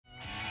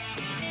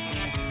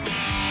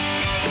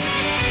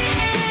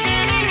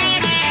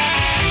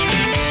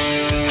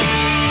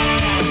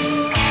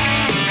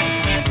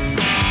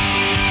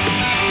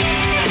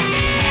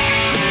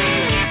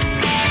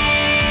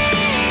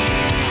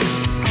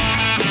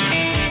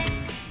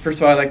First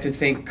of all, I'd like to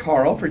thank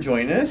Karl for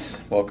joining us.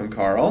 Welcome,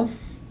 Karl.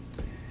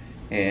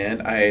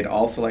 And I'd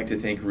also like to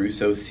thank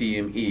Russo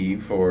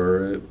CME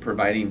for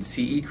providing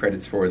CE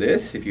credits for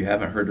this. If you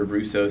haven't heard of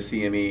Russo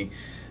CME,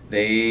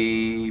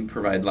 they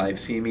provide live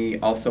CME,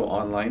 also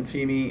online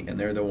CME, and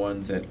they're the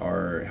ones that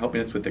are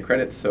helping us with the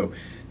credits. So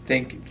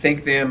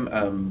thank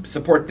them,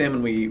 support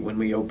them when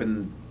we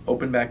open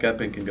back up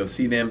and can go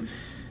see them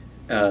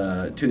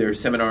to their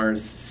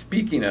seminars.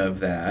 Speaking of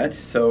that,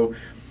 so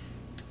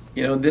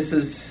this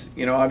is,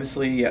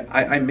 obviously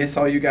I miss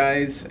all you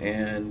guys,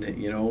 and,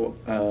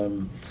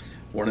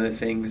 one of the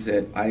things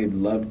that I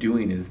love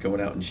doing is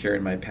going out and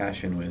sharing my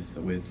passion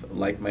with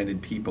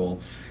like-minded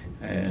people,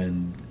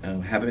 and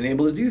haven't been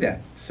able to do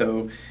that.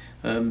 So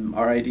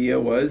our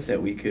idea was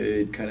that we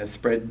could kind of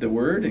spread the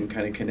word and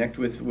kind of connect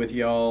with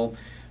y'all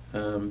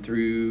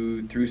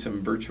through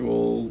some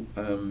virtual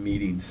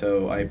meetings.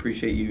 So I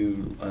appreciate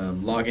you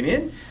logging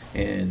in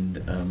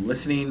and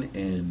listening,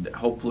 and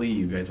hopefully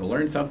you guys will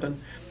learn something.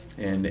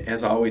 And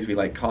as always, we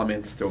like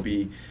comments. There'll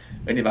be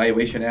an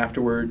evaluation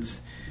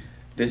afterwards.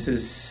 This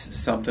is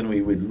something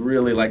we would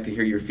really like to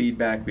hear your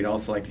feedback. We'd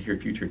also like to hear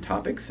future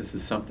topics. This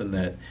is something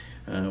that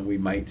we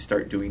might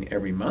start doing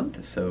every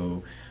month.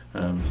 So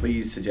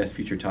please suggest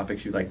future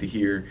topics you'd like to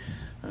hear,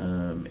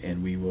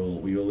 and we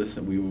will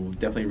listen. We will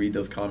definitely read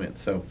those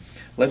comments. So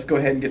let's go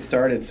ahead and get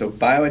started. So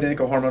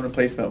bioidentical hormone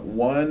replacement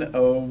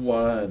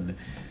 101.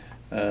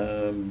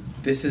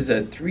 This is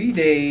a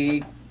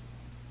 3-day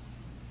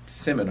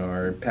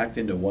seminar packed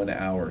into 1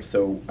 hour.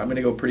 So I'm going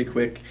to go pretty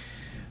quick.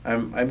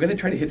 I'm going to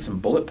try to hit some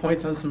bullet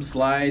points on some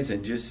slides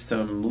and just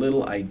some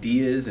little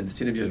ideas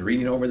instead of just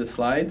reading over the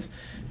slides,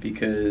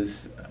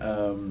 because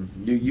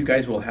you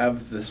guys will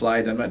have the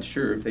slides. I'm not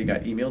sure if they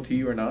got emailed to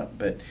you or not,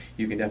 but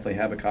you can definitely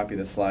have a copy of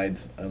the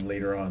slides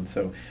later on.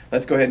 So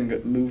let's go ahead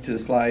and move to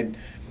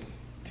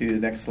the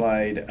next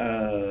slide.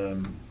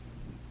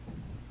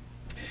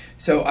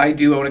 So I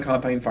do own a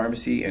compounding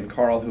pharmacy, and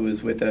Karl, who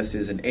is with us,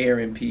 is an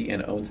ARNP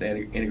and owns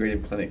an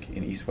integrated clinic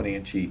in East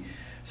Wenatchee.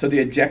 So the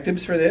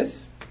objectives for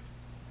this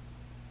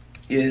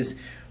is,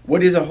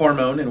 what is a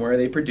hormone and where are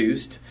they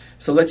produced?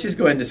 So let's just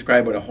go ahead and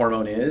describe what a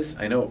hormone is.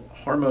 I know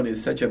hormone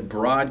is such a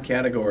broad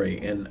category,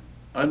 and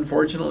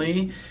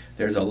unfortunately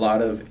there's a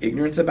lot of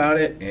ignorance about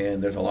it,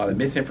 and there's a lot of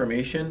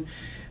misinformation,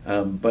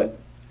 but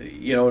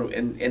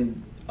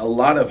and a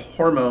lot of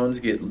hormones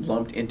get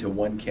lumped into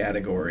one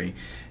category.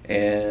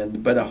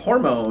 But a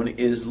hormone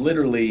is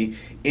literally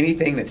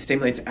anything that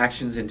stimulates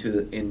actions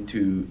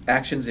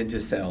into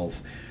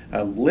cells.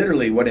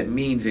 Literally, what it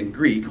means in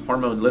Greek,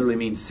 hormone literally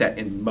means set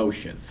in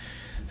motion.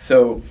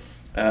 So,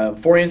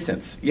 for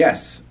instance,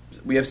 yes,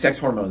 we have sex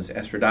hormones,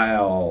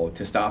 estradiol,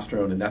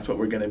 testosterone, and that's what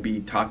we're going to be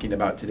talking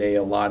about today.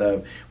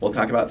 We'll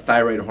talk about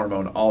thyroid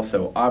hormone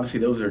also. Obviously,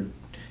 those are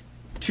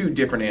two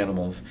different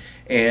animals.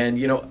 And,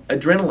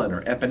 adrenaline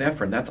or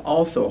epinephrine, that's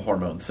also a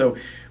hormone. So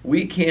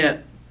we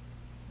can't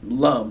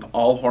lump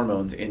all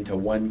hormones into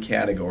one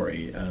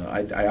category.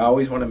 I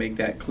always want to make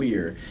that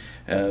clear.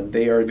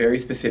 They are very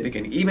specific,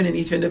 and even in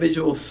each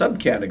individual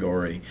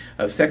subcategory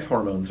of sex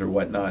hormones or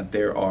whatnot,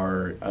 there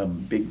are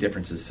big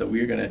differences. So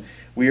we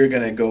are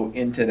gonna go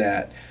into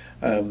that.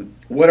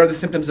 What are the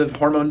symptoms of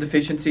hormone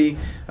deficiency?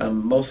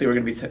 Mostly, we're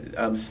going to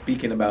be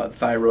speaking about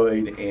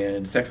thyroid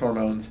and sex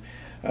hormones.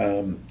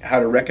 How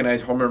to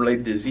recognize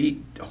hormone-related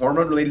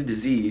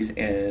disease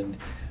and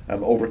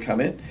overcome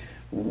it.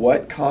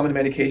 What common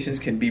medications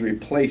can be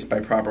replaced by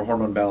proper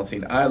hormone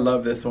balancing? I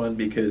love this one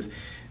because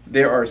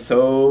there are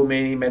so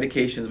many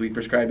medications we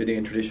prescribe today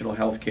in traditional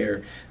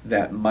healthcare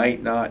that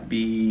might not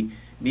be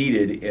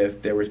needed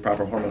if there was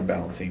proper hormone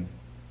balancing.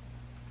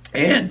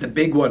 And the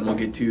big one we'll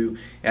get to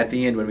at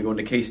the end when we go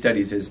into case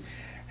studies is,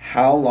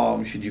 how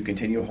long should you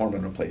continue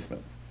hormone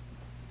replacement?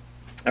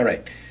 All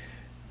right.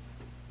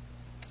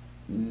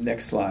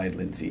 Next slide,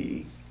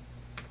 Lindsay.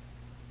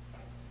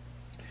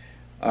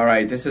 All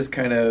right, this is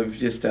kind of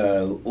just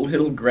a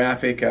little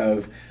graphic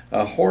of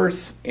a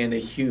horse and a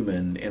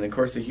human. And, of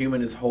course, the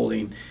human is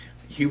holding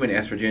human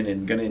estrogen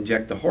and going to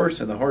inject the horse,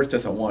 and the horse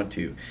doesn't want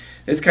to.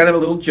 It's kind of a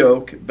little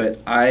joke,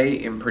 but I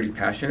am pretty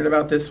passionate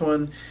about this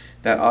one.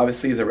 That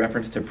obviously is a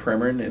reference to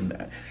Premarin,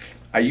 and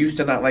I used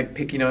to not like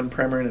picking on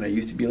Premarin, and I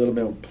used to be a little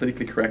bit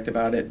politically correct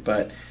about it,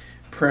 but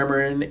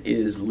Premarin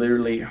is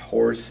literally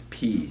horse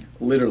pee.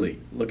 Literally.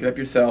 Look it up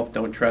yourself.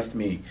 Don't trust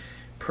me.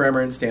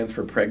 Premarin stands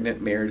for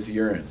pregnant mare's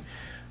urine.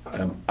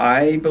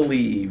 I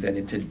believe that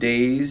in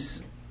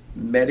today's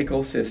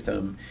medical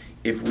system,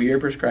 if we are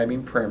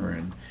prescribing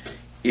Premarin,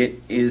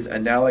 it is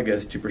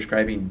analogous to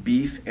prescribing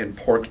beef and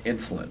pork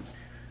insulin.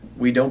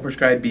 We don't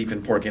prescribe beef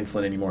and pork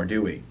insulin anymore,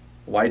 do we?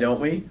 Why don't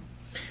we?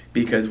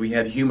 Because we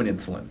have human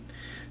insulin.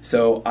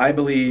 So I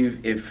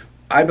believe if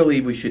I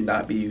believe we should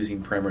not be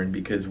using Premarin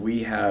because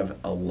we have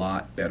a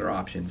lot better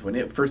options. When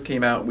it first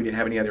came out, we didn't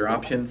have any other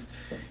options.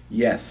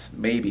 Yes,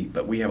 maybe,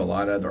 but we have a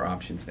lot of other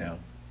options now.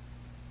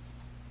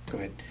 Go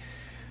ahead.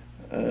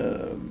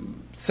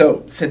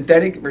 So,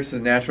 synthetic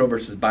versus natural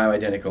versus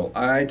bioidentical.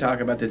 I talk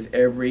about this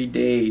every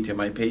day to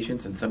my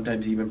patients and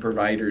sometimes even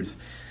providers.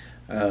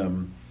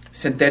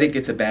 Synthetic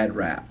gets a bad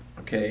rap,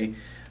 okay?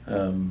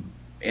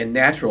 And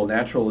natural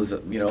is,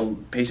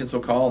 patients will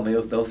call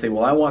and they'll say,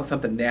 well, I want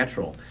something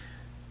natural.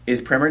 Is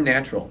Premarin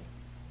natural?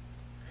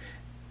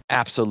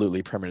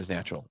 Absolutely, Premarin is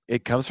natural.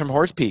 It comes from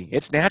horse pee.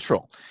 It's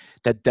natural.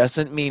 That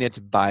doesn't mean it's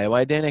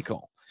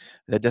bioidentical.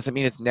 That doesn't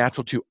mean it's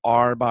natural to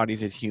our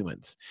bodies as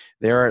humans.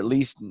 There are at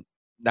least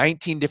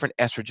 19 different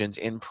estrogens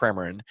in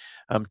Premarin.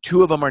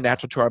 2 of them are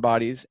natural to our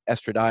bodies,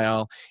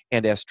 estradiol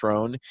and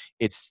estrone.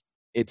 It's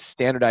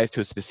standardized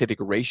to a specific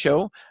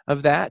ratio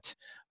of that.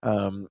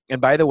 And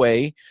by the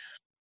way,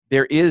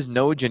 there is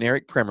no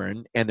generic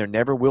Premarin, and there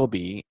never will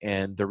be.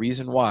 And the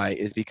reason why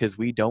is because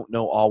we don't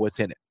know all what's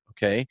in it.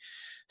 Okay,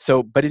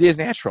 so but it is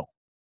natural,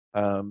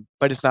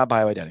 but it's not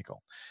bioidentical.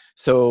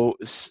 So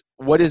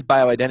what is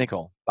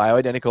bioidentical?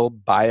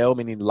 Bio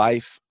meaning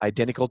life,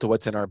 identical to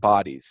what's in our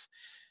bodies.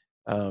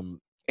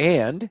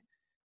 And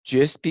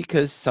just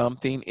because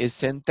something is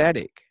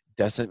synthetic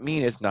doesn't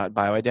mean it's not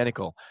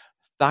bioidentical.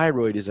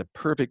 Thyroid is a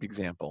perfect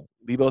example.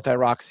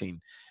 Levothyroxine.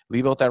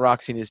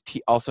 Levothyroxine is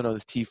also known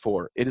as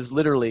T4. It is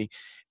literally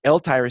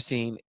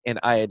L-tyrosine and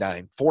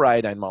iodine, 4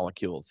 iodine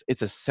molecules.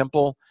 It's a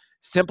simple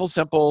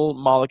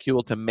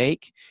molecule to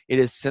make. It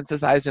is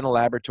synthesized in a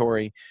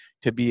laboratory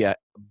to be a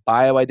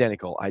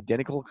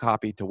identical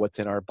copy to what's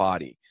in our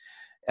body.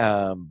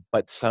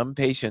 But some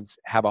patients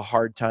have a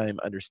hard time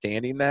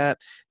understanding that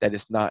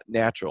it's not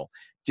natural.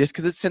 Just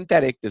because it's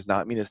synthetic does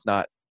not mean it's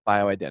not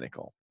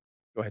bioidentical.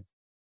 Go ahead.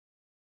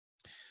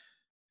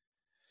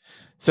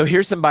 So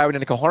here's some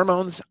bioidentical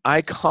hormones.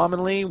 I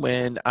commonly,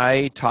 when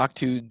I talk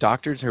to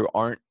doctors who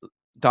aren't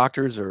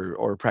doctors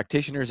or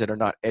practitioners that are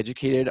not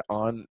educated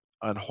on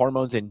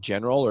hormones in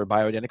general or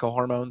bioidentical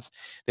hormones,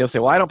 they'll say,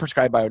 well, I don't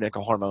prescribe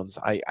bioidentical hormones.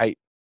 I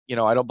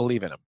don't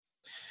believe in them.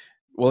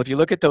 Well, if you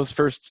look at those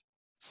first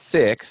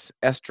 6,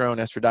 estrone,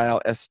 estradiol,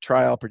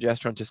 estriol,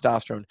 progesterone,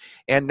 testosterone,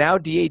 and now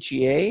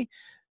DHEA,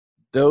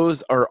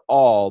 those are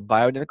all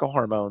bioidentical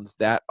hormones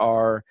that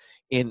are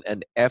in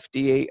an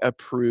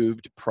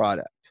FDA-approved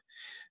product.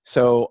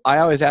 So I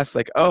always ask,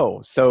 like,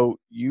 oh, so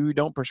you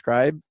don't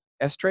prescribe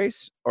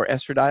estrase or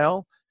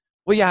estradiol?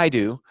 Well, yeah, I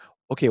do.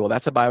 Okay, well,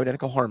 that's a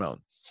bioidentical hormone.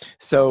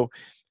 So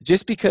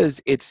just because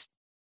it's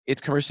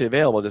commercially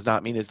available does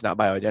not mean it's not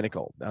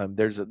bioidentical.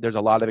 There's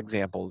a lot of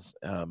examples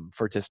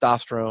for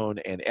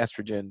testosterone and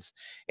estrogens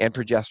and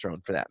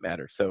progesterone for that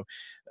matter. So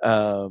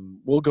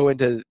we'll go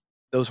into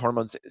those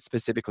hormones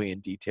specifically in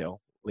detail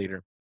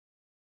later.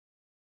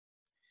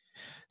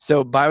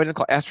 So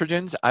bioidentical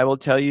estrogens, I will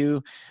tell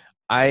you,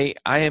 I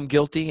am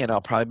guilty, and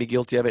I'll probably be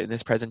guilty of it in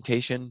this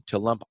presentation, to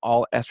lump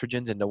all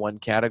estrogens into one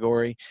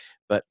category,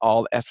 but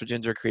all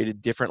estrogens are created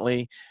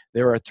differently.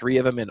 There are 3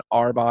 of them in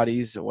our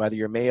bodies, whether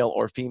you're male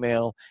or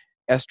female.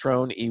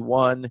 Estrone,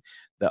 E1,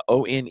 the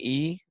ONE,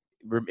 if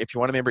you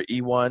want to remember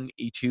E1,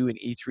 E2, and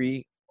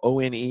E3,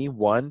 ONE,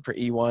 1 for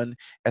E1,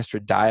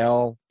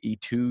 estradiol,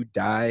 E2,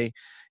 di,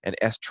 and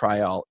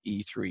estriol,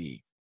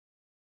 E3.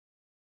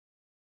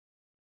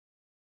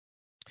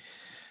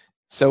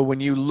 So when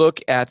you look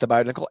at the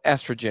bioidentical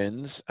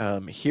estrogens,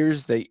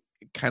 here's the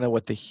kind of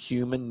what the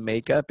human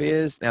makeup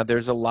is. Now,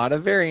 there's a lot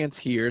of variance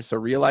here, so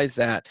realize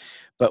that.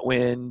 But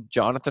when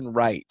Jonathan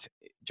Wright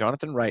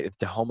at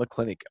the Tahoma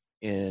Clinic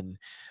in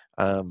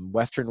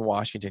Western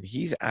Washington,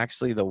 he's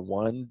actually the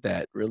one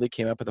that really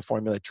came up with the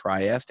formula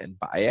triest and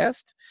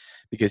biest,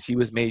 because he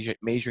was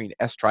measuring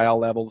estriol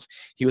levels.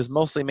 He was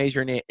mostly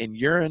measuring it in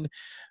urine,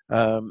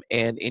 and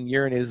in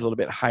urine it is a little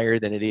bit higher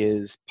than it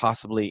is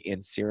possibly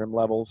in serum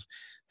levels.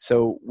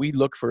 So we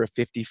look for a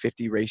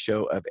 50-50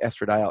 ratio of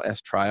estradiol,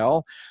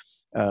 estriol.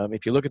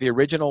 If you look at the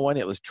original one,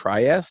 it was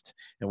triest,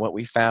 and what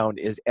we found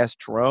is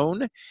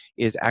estrone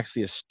is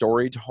actually a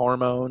storage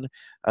hormone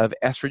of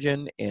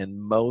estrogen, and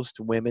most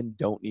women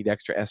don't need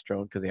extra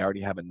estrone because they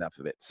already have enough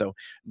of it. So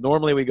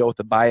normally we go with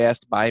the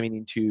biest, bi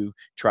meaning 2,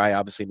 tri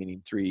obviously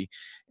meaning 3,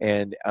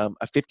 and a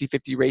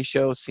 50-50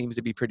 ratio seems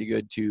to be pretty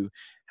good to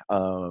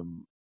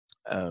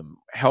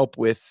help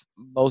with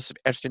most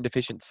estrogen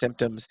deficient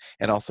symptoms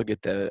and also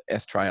get the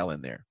estriol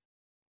in there.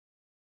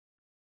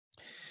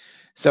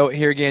 So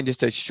here again,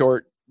 just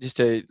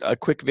a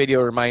quick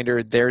video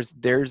reminder. There's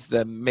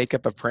the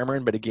makeup of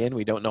Premarin, but again,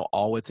 we don't know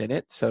all what's in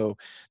it, so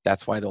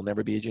that's why there'll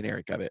never be a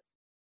generic of it.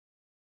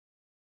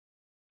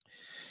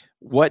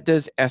 What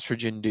does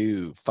estrogen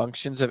do?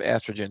 Functions of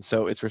estrogen.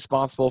 So it's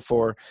responsible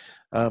for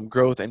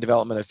growth and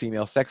development of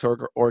female sex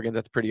organs.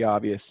 That's pretty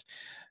obvious.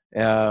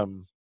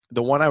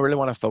 The one I really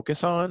want to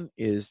focus on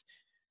is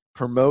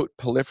promote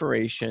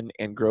proliferation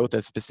and growth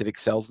of specific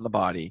cells in the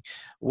body.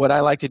 What I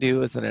like to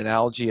do is an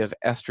analogy of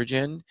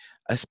estrogen,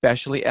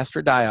 especially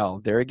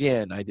estradiol. There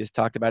again, I just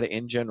talked about it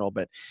in general,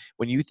 but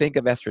when you think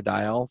of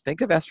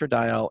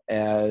estradiol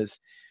as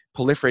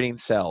proliferating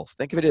cells.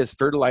 Think of it as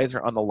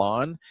fertilizer on the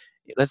lawn.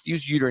 Let's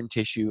use uterine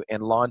tissue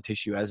and lawn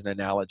tissue as an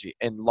analogy,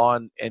 and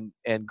lawn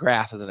and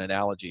grass as an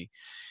analogy.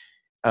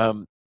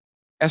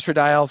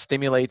 Estradiol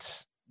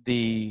stimulates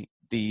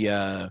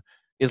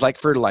is like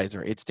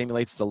fertilizer. It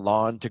stimulates the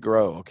lawn to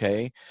grow,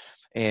 okay?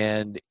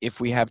 And if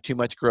we have too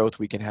much growth,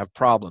 we can have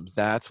problems.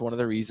 That's one of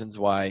the reasons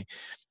why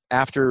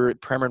after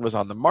Premarin was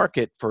on the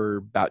market for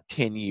about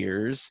 10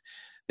 years,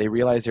 they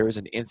realized there was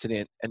an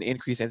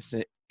increased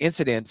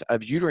incidence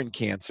of uterine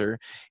cancer,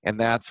 and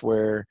that's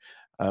where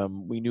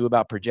we knew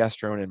about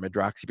progesterone and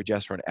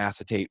medroxyprogesterone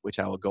acetate, which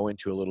I will go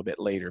into a little bit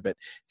later. But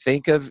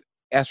think of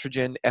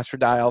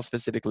estradiol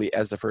specifically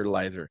as the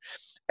fertilizer.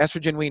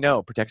 Estrogen, we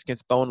know, protects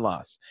against bone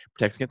loss,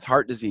 protects against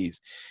heart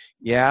disease.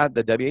 Yeah,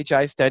 the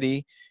WHI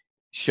study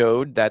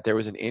showed that there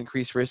was an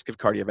increased risk of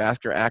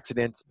cardiovascular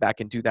accidents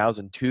back in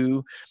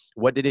 2002.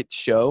 What did it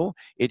show?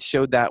 It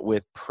showed that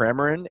with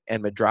Premarin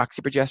and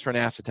medroxyprogesterone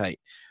acetate,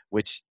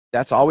 which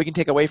that's all we can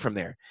take away from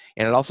there.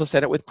 And it also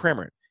said it with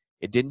Premarin.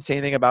 It didn't say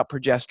anything about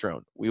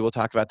progesterone. We will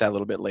talk about that a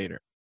little bit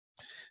later.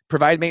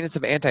 Provide maintenance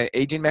of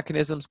anti-aging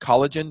mechanisms.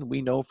 Collagen,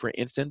 we know, for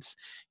instance,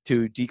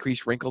 to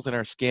decrease wrinkles in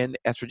our skin.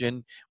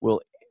 Estrogen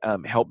will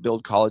help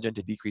build collagen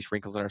to decrease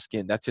wrinkles in our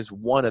skin. That's just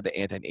one of the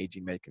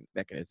anti-aging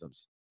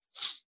mechanisms.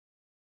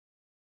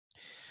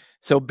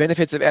 So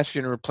benefits of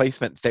estrogen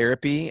replacement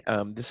therapy.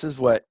 This is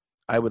what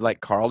I would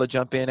like Karl to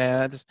jump in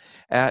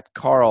at.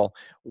 Karl,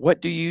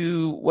 what's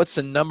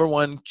the number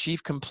one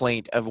chief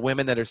complaint of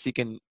women that are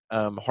seeking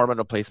hormone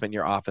replacement in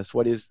your office?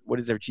 What is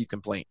their chief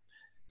complaint?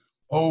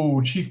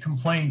 Oh, chief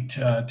complaint,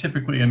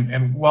 typically,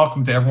 and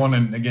welcome to everyone.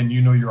 And again,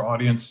 you know your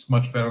audience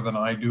much better than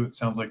I do. It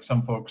sounds like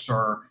some folks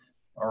are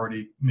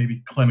already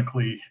maybe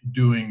clinically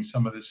doing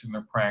some of this in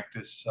their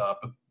practice.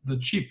 But the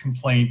chief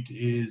complaint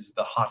is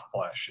the hot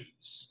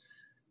flashes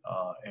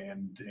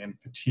and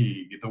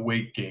fatigue, the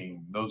weight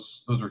gain.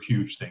 Those are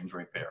huge things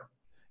right there.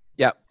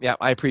 Yeah,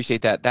 I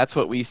appreciate that. That's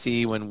what we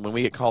see when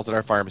we get calls at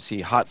our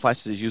pharmacy. Hot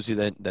flashes is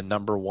usually the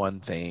number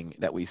one thing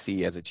that we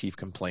see as a chief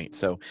complaint.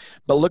 So,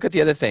 but look at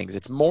the other things.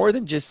 It's more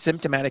than just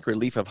symptomatic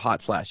relief of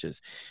hot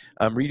flashes.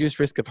 Reduced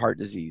risk of heart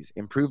disease,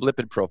 improved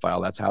lipid profile.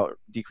 That's how it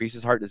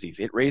decreases heart disease.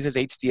 It raises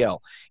HDL.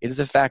 It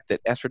is a fact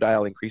that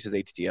estradiol increases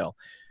HDL.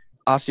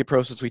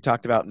 Osteoporosis, we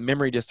talked about.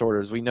 Memory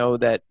disorders, we know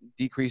that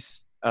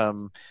decreased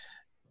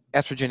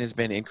estrogen has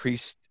been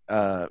increased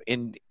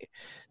in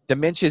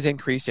dementia is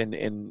increased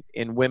in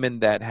women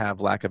that have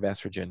lack of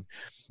estrogen.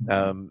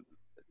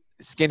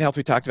 Skin health,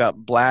 we talked about.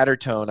 Bladder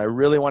tone, I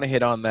really want to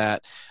hit on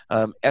that.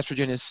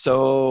 Estrogen is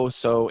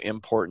so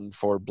important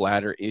for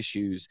bladder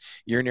issues.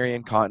 Urinary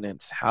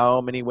incontinence, how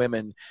many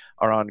women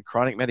are on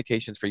chronic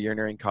medications for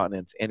urinary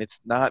incontinence? And it's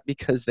not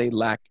because they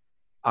lack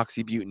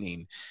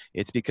oxybutylene,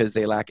 it's because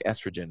they lack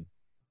estrogen.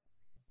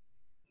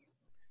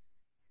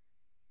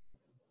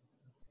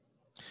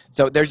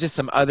 So there's just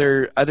some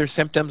other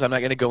symptoms. I'm not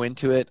going to go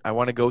into it. I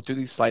want to go through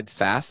these slides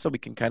fast so we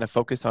can kind of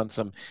focus on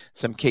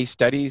some case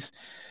studies.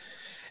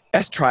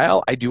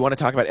 Estriol, I do want to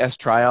talk about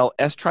estriol.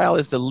 Estriol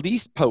is the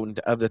least potent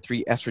of the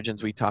three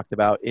estrogens we talked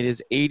about. It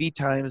is 80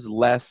 times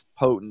less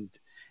potent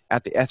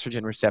at the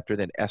estrogen receptor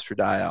than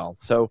estradiol.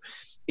 So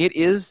it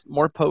is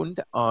more potent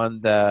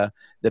on the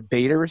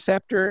beta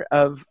receptor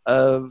of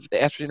the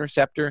estrogen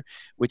receptor,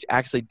 which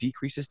actually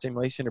decreases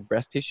stimulation of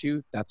breast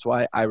tissue. That's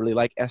why I really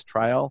like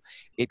estriol.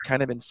 It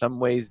kind of in some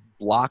ways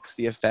blocks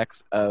the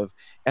effects of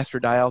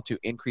estradiol to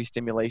increase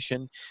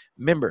stimulation.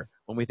 Remember,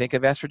 when we think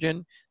of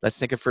estrogen, let's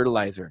think of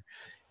fertilizer.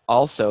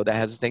 Also, that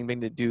has the same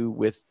thing to do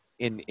with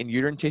in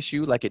uterine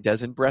tissue like it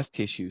does in breast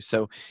tissue.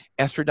 So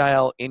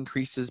estradiol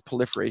increases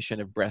proliferation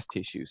of breast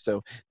tissue.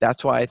 So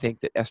that's why I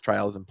think that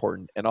estriol is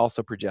important, and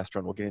also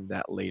progesterone. We'll get into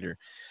that later.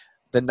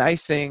 The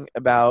nice thing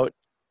about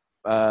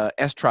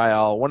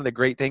estriol, one of the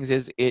great things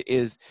is it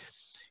is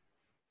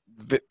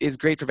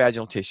great for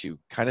vaginal tissue,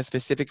 kind of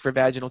specific for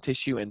vaginal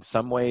tissue in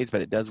some ways,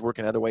 but it does work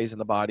in other ways in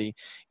the body.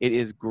 It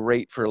is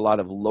great for a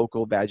lot of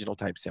local vaginal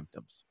type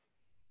symptoms.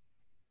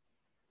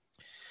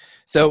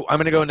 So I'm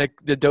going to go into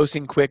the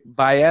dosing quick.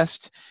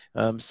 Biased.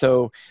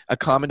 So a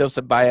common dose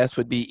of biased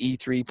would be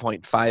E3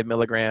 0.5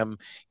 milligram,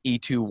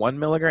 E2 1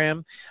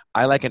 milligram.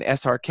 I like an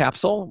SR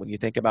capsule. When you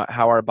think about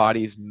how our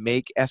bodies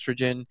make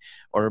estrogen,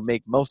 or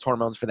make most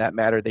hormones for that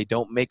matter, they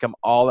don't make them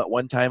all at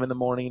one time in the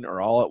morning or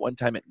all at one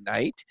time at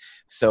night.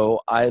 So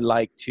I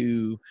like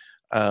to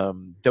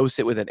dose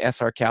it with an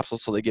SR capsule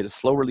so they get a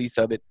slow release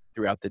of it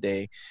throughout the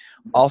day.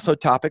 Also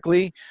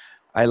topically,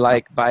 I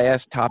like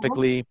biased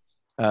topically.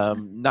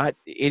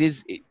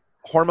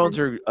 Hormones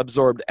are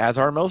absorbed, as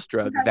are most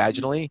drugs,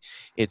 vaginally.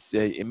 It's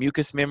a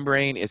mucous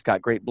membrane. It's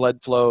got great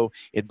blood flow.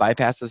 It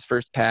bypasses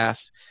first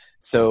pass.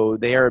 So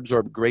they are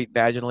absorbed great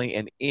vaginally.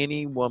 And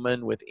any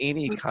woman with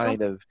any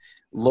kind of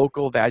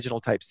local vaginal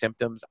type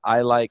symptoms,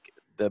 I like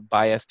the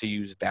bias to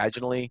use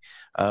vaginally.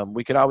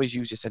 We could always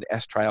use just an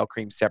estriol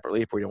cream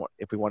separately if we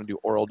want to do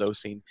oral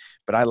dosing,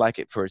 but I like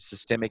it for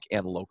systemic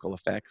and local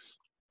effects.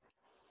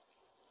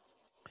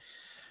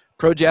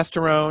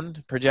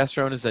 Progesterone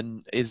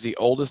is the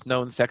oldest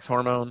known sex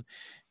hormone.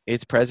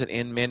 It's present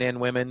in men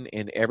and women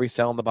in every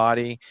cell in the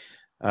body.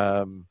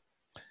 um,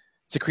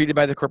 secreted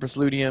by the corpus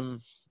luteum.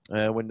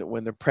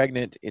 When they're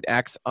pregnant, it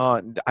acts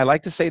on, I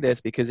like to say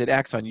this because it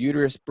acts on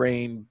uterus,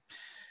 brain,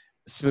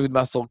 smooth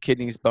muscle,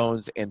 kidneys,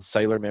 bones, and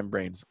cellular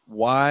membranes.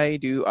 Why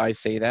do I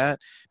say that?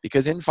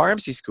 Because in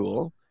pharmacy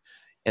school,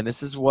 and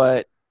this is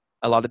what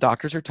a lot of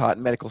doctors are taught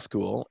in medical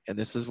school, and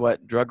this is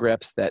what drug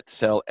reps that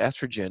sell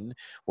estrogen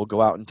will go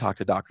out and talk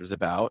to doctors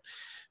about.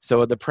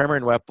 So the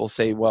Premarin rep will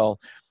say, well,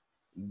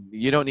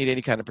 you don't need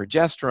any kind of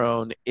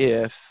progesterone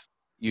if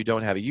you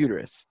don't have a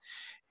uterus.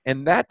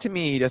 And that to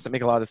me doesn't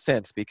make a lot of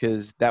sense,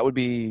 because that would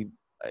be,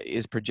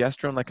 is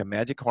progesterone like a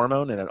magic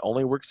hormone and it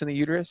only works in the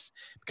uterus?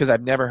 Because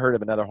I've never heard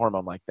of another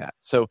hormone like that.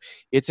 So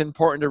it's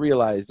important to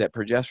realize that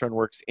progesterone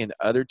works in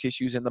other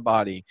tissues in the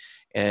body,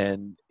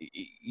 and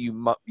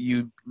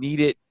you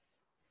need it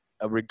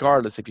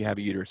regardless if you have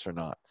a uterus or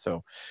not.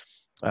 So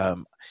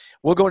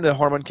we'll go into the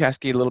hormone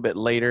cascade a little bit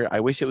later.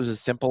 I wish it was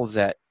as simple as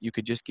that you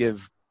could just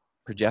give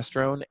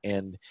progesterone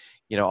and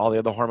all the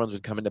other hormones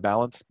would come into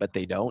balance, but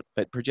they don't.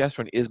 But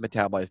progesterone is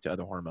metabolized to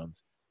other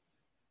hormones.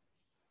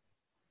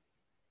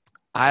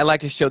 I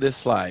like to show this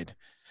slide,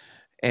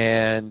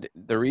 and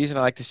the reason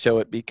I like to show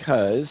it,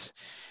 because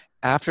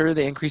after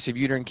the increase of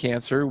uterine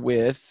cancer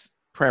with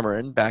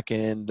Premarin back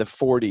in the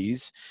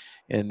 40s,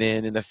 and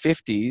then in the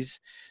 50s,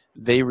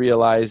 they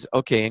realized,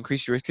 okay,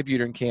 increase your risk of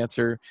uterine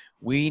cancer,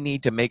 we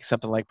need to make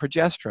something like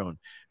progesterone.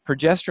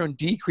 Progesterone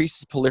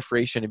decreases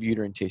proliferation of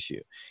uterine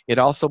tissue. It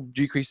also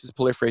decreases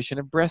proliferation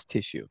of breast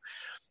tissue.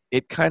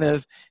 It kind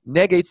of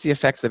negates the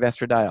effects of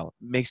estradiol.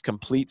 Makes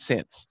complete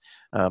sense.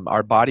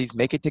 Our bodies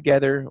make it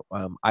together.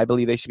 I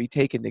believe they should be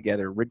taken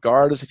together,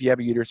 regardless if you have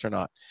a uterus or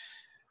not.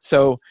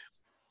 So,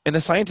 and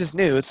the scientists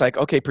knew, it's like,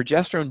 okay,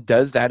 progesterone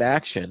does that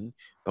action,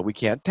 but we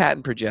can't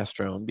patent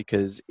progesterone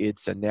because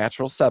it's a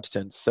natural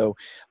substance. So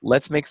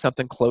let's make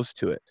something close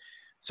to it.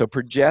 So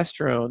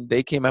progesterone,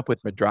 they came up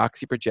with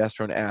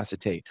medroxyprogesterone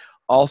acetate,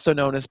 also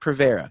known as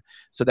Provera.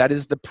 So that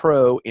is the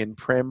pro in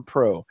Prem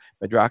Pro,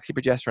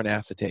 medroxyprogesterone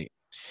acetate.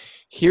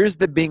 Here's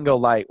the bingo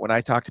light when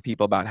I talk to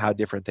people about how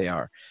different they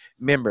are.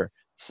 Remember,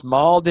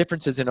 small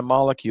differences in a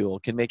molecule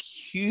can make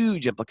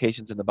huge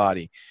implications in the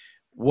body.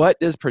 What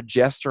does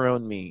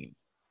progesterone mean?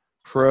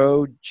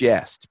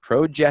 Progestation.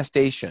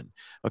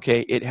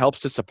 Okay, it helps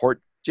to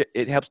support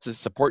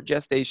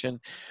gestation.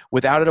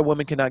 Without it, a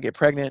woman cannot get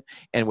pregnant,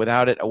 and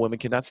without it, a woman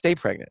cannot stay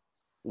pregnant.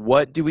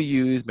 What do we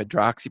use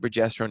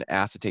medroxyprogesterone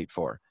acetate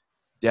for?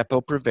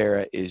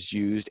 Depo-Provera is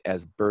used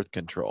as birth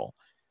control.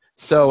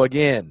 So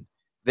again,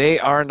 they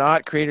are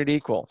not created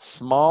equal.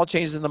 Small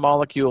changes in the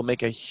molecule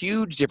make a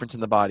huge difference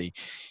in the body.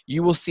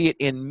 You will see it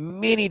in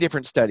many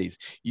different studies.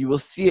 You will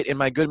see it in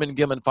my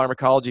Goodman-Gilman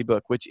pharmacology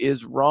book, which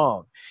is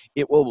wrong.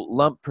 It will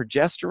lump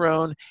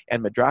progesterone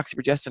and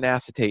medroxyprogesterone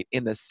acetate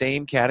in the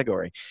same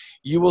category.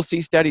 You will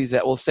see studies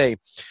that will say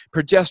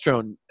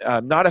progesterone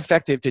not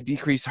effective to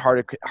decrease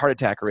heart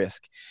attack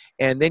risk.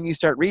 And then you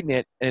start reading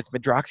it, and it's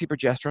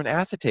medroxyprogesterone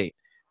acetate.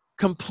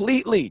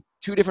 Completely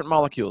two different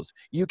molecules.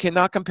 You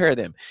cannot compare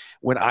them.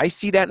 When I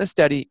see that in a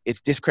study,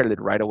 it's discredited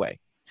right away.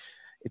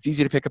 It's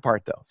easy to pick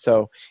apart, though.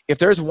 So if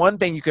there's one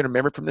thing you can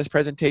remember from this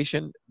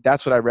presentation,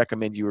 that's what I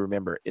recommend you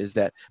remember, is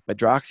that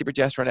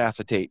medroxyprogesterone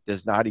acetate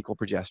does not equal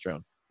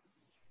progesterone.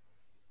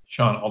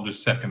 Sean, I'll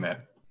just second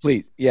that.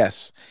 Please,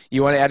 yes.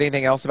 You want to add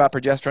anything else about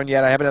progesterone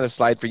yet? I have another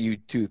slide for you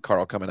too,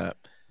 Carl, coming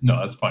up. No,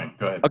 that's fine.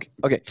 Go ahead.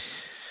 Okay.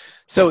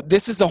 So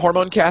this is the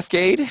hormone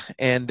cascade,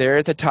 and there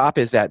at the top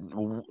is that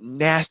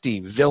nasty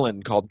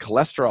villain called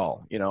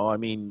cholesterol. I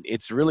mean,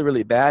 it's really,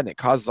 really bad, and it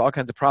causes all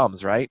kinds of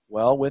problems, right?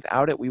 Well,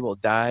 without it, we will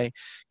die.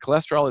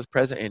 Cholesterol is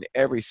present in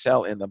every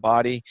cell in the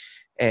body,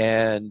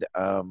 and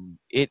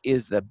it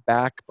is the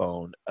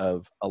backbone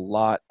of a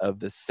lot of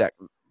the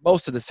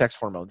most of the sex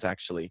hormones,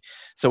 actually.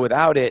 So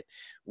without it,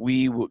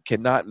 we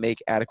cannot make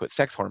adequate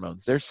sex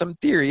hormones. There's some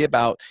theory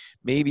about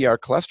maybe our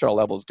cholesterol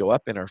levels go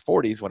up in our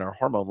 40s when our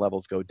hormone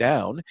levels go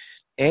down.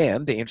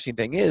 And the interesting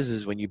thing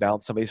is when you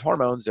balance somebody's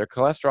hormones, their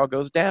cholesterol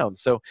goes down.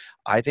 So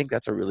I think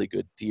that's a really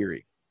good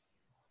theory.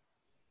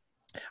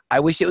 I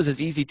wish it was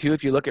as easy, too,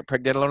 if you look at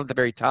pregnenolone at the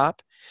very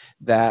top,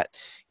 that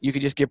you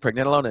could just give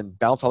pregnenolone and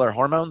balance all their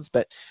hormones.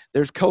 But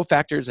there's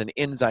cofactors and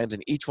enzymes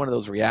in each one of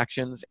those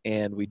reactions,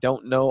 and we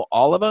don't know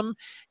all of them.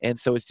 And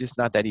so it's just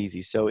not that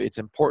easy. So it's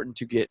important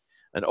to get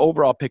an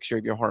overall picture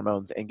of your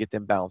hormones and get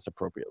them balanced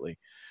appropriately.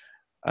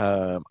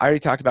 I already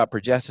talked about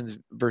progestins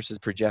versus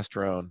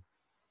progesterone.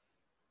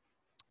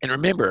 And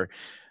remember,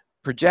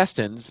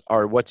 progestins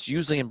are what's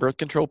usually in birth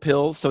control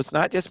pills. So it's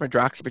not just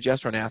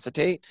medroxyprogesterone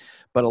acetate,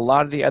 but a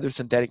lot of the other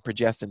synthetic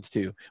progestins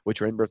too,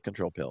 which are in birth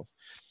control pills.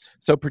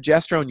 So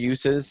progesterone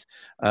uses,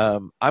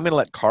 I'm going to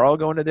let Karl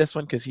go into this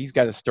one because he's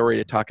got a story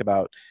to talk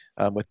about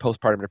with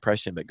postpartum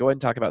depression. But go ahead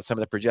and talk about some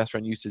of the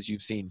progesterone uses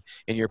you've seen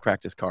in your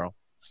practice, Karl.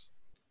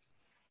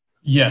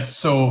 Yes,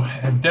 so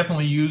I've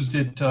definitely used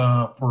it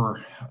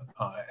for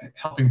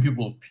helping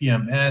people with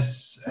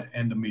PMS,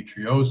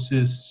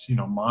 endometriosis,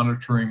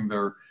 monitoring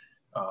their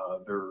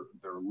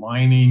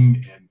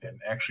lining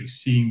and actually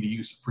seeing the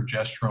use of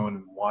progesterone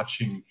and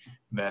watching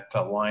that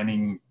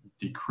lining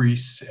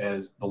decrease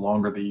as the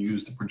longer they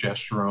use the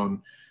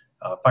progesterone.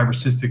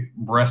 Fibrocystic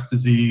breast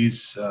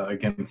disease,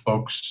 again,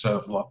 folks,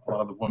 a lot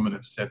of the women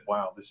have said,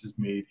 wow, this has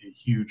made a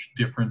huge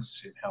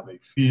difference in how they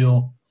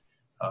feel.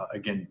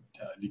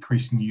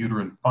 Decreasing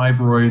uterine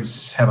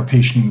fibroids. Have a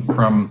patient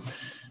from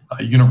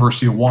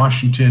University of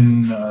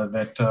Washington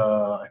that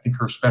I think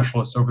her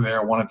specialist over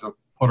there wanted to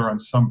put her on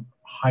some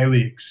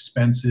highly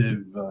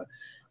expensive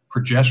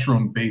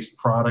progesterone-based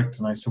product,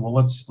 and I said, well,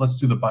 let's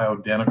do the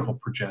bioidentical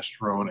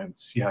progesterone and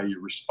see how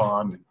you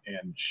respond,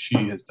 and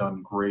she has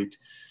done great.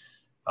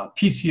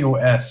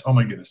 PCOS, oh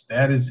my goodness,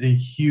 that is a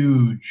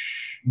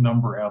huge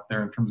number out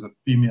there in terms of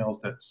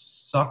females that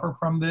suffer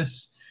from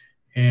this,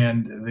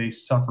 and they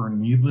suffer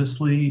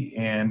needlessly.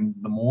 And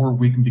the more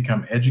we can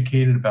become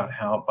educated about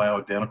how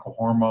bioidentical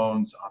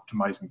hormones,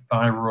 optimizing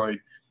thyroid,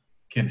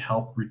 can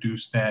help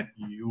reduce that,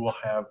 you will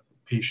have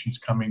patients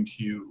coming to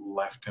you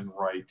left and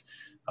right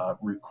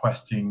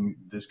requesting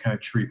this kind of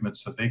treatment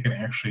so they can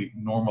actually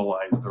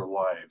normalize their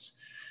lives.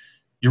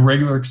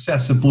 Irregular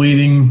excessive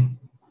bleeding,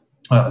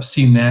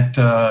 seen that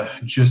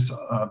just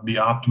be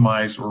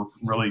optimized or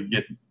really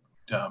get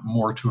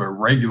more to a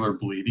regular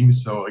bleeding.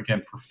 So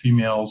again, for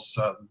females,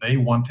 they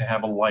want to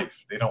have a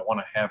life. They don't want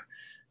to have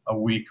a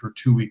week or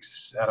 2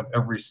 weeks out of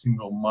every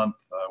single month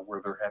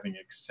where they're having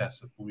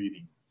excessive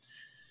bleeding.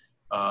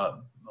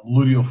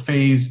 Luteal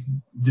phase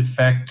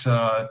defect.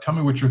 Tell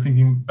me what you're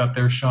thinking about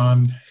there,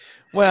 Sean.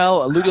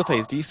 Well, a luteal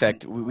phase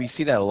defect, we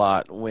see that a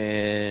lot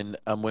when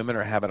women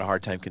are having a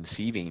hard time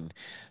conceiving.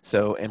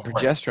 So, and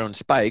progesterone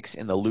spikes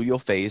in the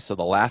luteal phase, so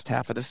the last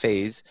half of the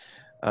phase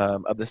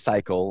of the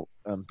cycle,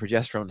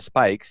 progesterone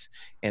spikes,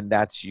 and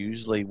that's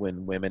usually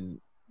when women,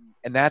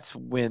 and that's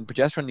when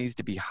progesterone needs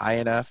to be high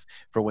enough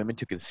for women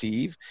to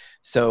conceive.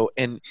 So,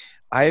 and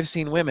I have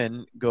seen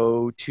women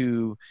go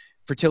to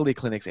fertility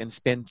clinics and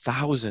spend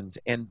thousands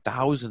and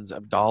thousands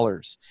of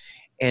dollars,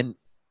 and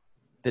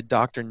the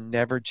doctor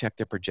never checked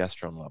their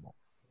progesterone level.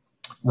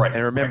 Right.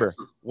 And remember,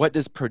 what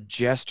does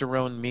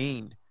progesterone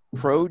mean?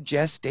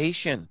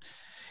 Progestation.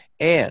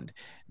 And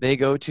they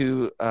go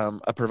to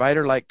a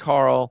provider like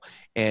Karl,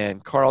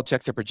 and Karl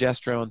checks their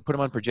progesterone, put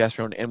them on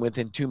progesterone, and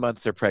within 2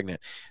 months they're pregnant.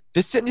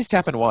 This didn't just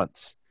happen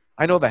once.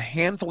 I know of a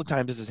handful of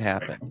times this has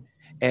happened.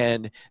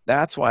 And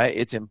that's why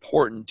it's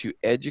important to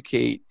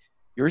educate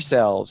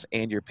yourselves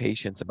and your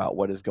patients about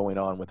what is going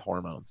on with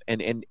hormones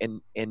and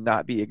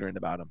not be ignorant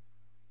about them.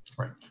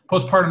 Right.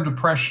 Postpartum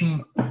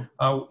depression.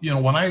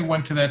 When I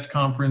went to that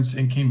conference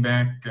and came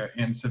back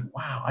and said,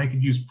 wow, I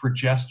could use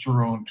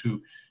progesterone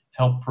to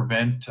help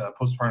prevent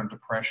postpartum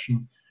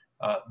depression,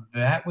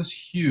 that was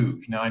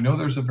huge. Now, I know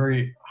there's a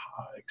very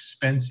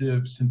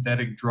expensive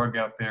synthetic drug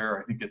out there.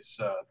 I think it's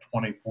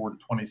 $24,000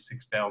 to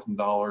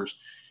 $26,000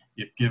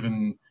 if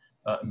given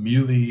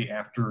immediately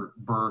after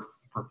birth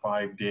for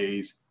 5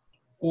 days.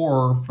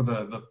 Or for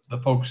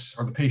the folks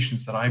or the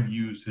patients that I've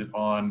used it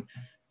on,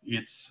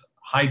 it's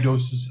high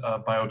doses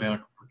of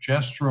bioidentical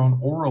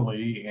progesterone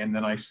orally, and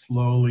then I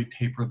slowly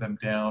taper them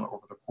down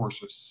over the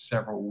course of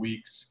several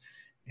weeks.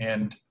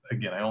 And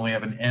again, I only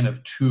have an N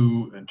of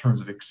 2 in terms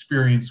of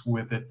experience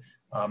with it,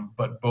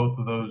 but both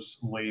of those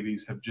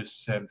ladies have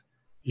just said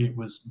it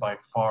was by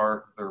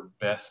far their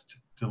best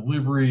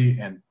delivery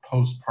and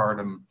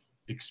postpartum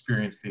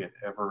experience they had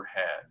ever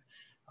had.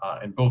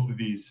 And both of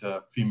these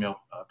female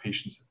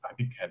patients, I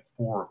think, had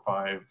 4 or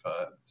 5,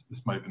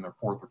 this might have been their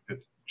 4th or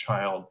 5th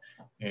child,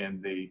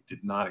 and they did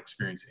not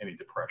experience any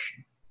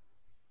depression.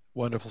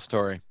 Wonderful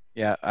story.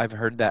 Yeah, I've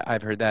heard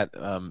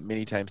that.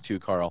 Many times too,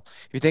 Karl.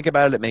 If you think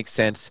about it, it makes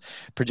sense.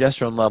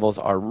 Progesterone levels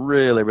are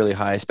really, really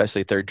high,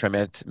 especially third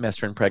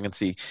trimester in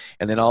pregnancy,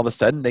 and then all of a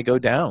sudden they go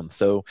down.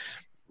 So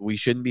we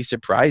shouldn't be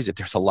surprised if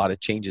there's a lot of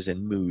changes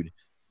in mood.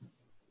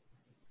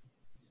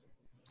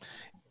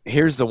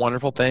 Here's the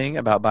wonderful thing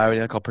about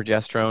bioidentical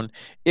progesterone.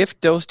 If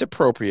dosed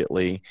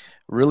appropriately,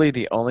 really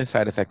the only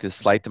side effect is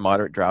slight to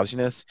moderate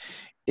drowsiness.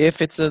 If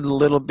it's a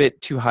little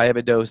bit too high of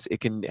a dose, it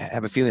can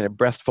have a feeling of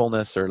breast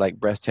fullness or like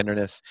breast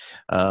tenderness,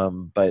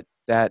 but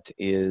that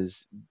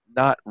is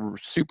not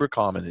super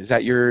common. Is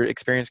that your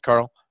experience,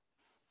 Karl?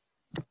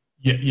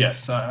 Yeah,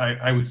 yes,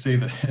 I would say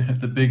that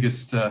the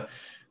biggest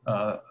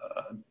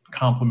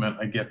compliment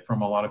I get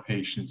from a lot of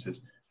patients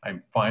is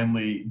I'm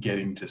finally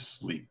getting to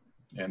sleep.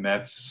 And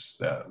that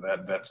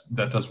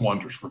does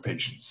wonders for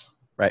patients.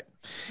 Right.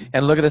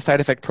 And look at the side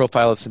effect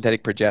profile of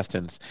synthetic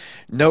progestins.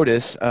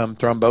 Notice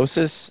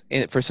thrombosis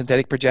for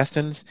synthetic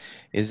progestins.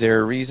 Is there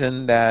a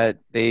reason that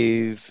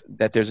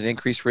there's an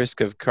increased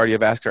risk of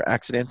cardiovascular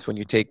accidents when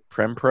you take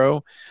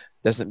Prempro?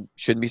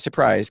 Shouldn't be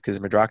surprised because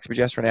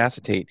medroxyprogesterone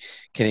acetate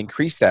can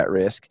increase that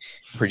risk.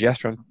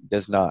 Progesterone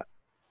does not.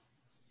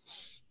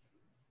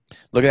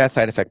 Look at that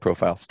side effect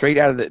profile. Straight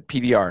out of the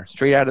PDR,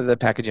 straight out of the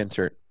package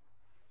insert.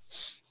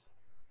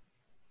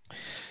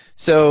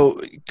 So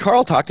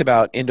Karl talked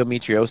about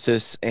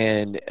endometriosis,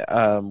 and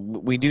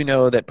we do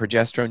know that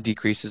progesterone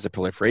decreases the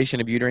proliferation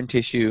of uterine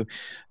tissue.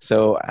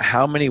 So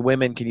how many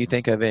women can you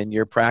think of in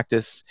your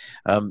practice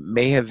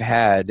may have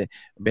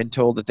been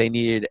told that they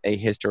needed a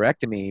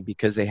hysterectomy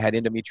because they had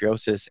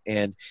endometriosis,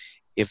 and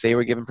if they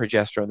were given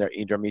progesterone, their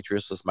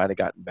endometriosis might have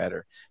gotten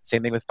better.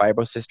 Same thing with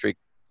fibrocystic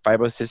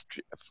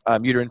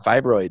uterine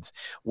fibroids.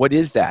 What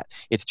is that?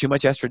 It's too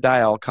much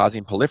estradiol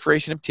causing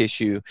proliferation of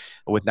tissue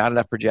with not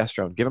enough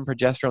progesterone. Give them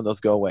progesterone, those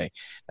go away.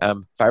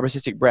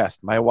 Fibrocystic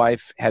breast. My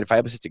wife had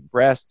fibrocystic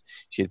breast.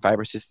 She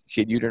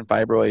had uterine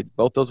fibroids.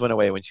 Both those went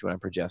away when she went on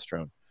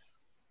progesterone.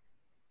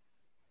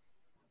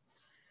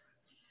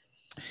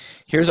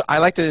 I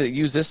like to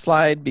use this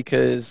slide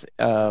because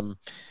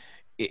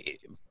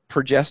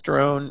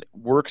progesterone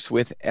works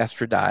with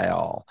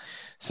estradiol.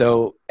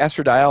 So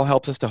estradiol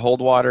helps us to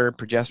hold water.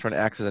 Progesterone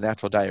acts as a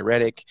natural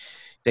diuretic.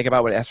 Think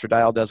about what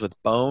estradiol does with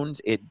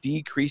bones. It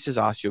decreases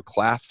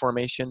osteoclast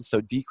formation, so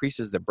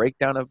decreases the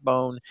breakdown of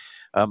bone.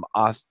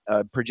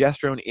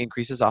 Progesterone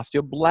increases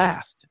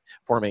osteoblast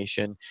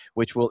formation,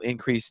 which will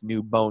increase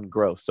new bone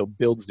growth, so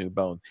builds new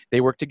bone.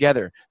 They work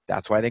together.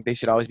 That's why I think they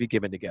should always be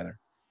given together.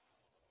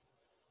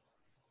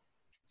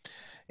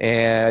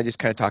 And I just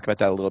kind of talk about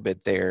that a little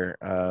bit there.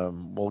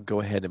 We'll go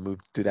ahead and move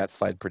through that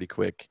slide pretty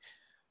quick.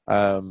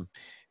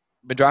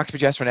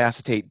 Medroxyprogesterone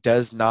acetate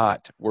does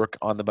not work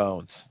on the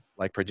bones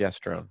like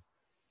progesterone.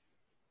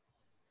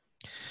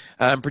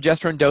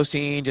 Progesterone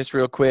dosing, just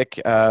real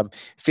quick,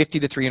 50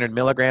 to 300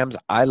 milligrams.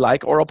 I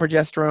like oral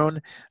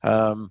progesterone.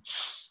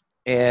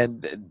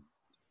 And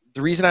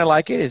the reason I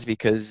like it is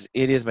because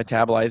it is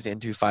metabolized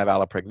into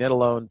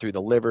 5-allopregnanolone through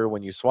the liver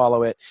when you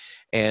swallow it,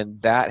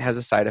 and that has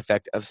a side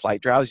effect of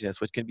slight drowsiness,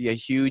 which can be a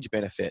huge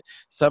benefit.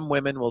 Some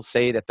women will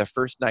say that the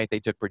first night they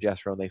took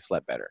progesterone, they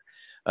slept better.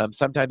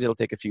 Sometimes it'll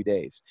take a few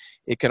days.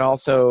 It can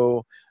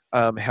also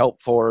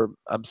help for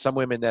some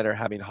women that are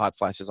having hot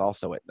flashes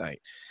also at night.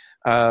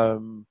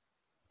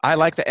 I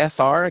like the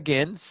SR,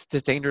 again,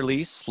 sustained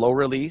release, slow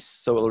release,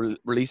 so it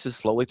releases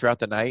slowly throughout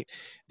the night.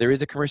 There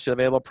is a commercially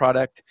available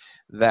product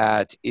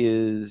that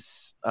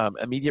is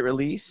immediate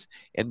release,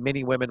 and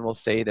many women will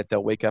say that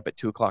they'll wake up at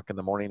 2 o'clock in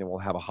the morning and will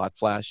have a hot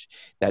flash.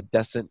 That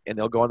doesn't, and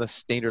they'll go on the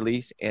sustained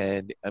release,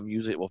 and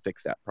usually it will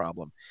fix that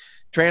problem.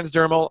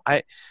 Transdermal,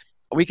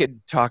 we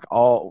could talk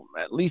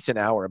at least an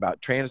hour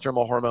about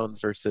transdermal hormones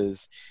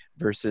versus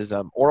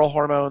oral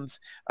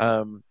hormones.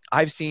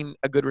 I've seen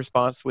a good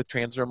response with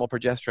transdermal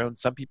progesterone.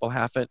 Some people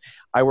haven't.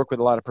 I work with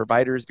a lot of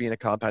providers, being a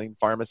compounding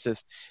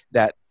pharmacist,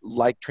 that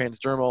like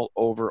transdermal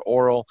over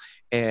oral,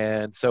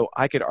 and so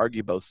I could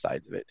argue both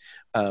sides of it.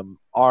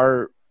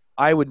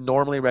 I would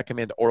normally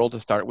recommend oral to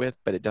start with,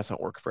 but it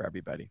doesn't work for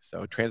everybody.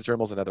 So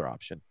transdermal is another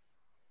option.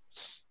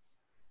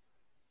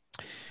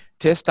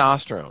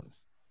 Testosterone.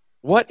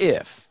 What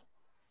if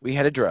we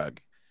had a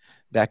drug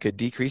that could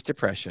decrease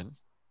depression,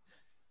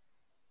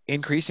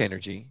 increase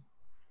energy,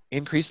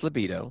 increase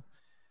libido,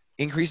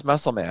 increase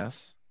muscle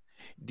mass,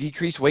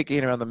 decrease weight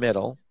gain around the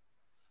middle,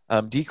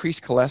 decrease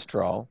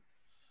cholesterol.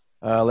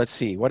 Let's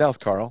see. What else,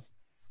 Carl?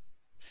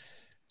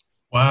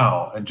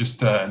 Wow. And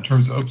just in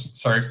terms of, oops,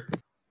 sorry.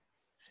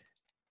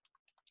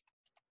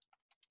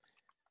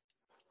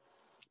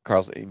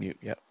 Carl's mute.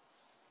 Yep.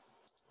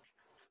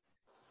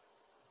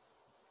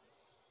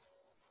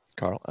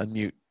 Carl,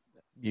 unmute.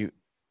 Mute.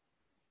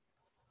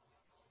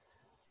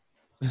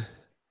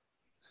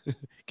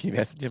 Can you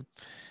message him?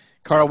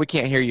 Carl, we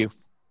can't hear you.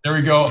 There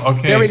we go.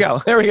 Okay. There we go.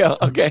 There we go.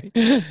 Okay.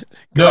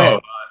 Go ahead.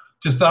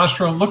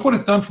 Testosterone. Look what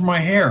it's done for my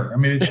hair. I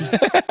mean, it's just,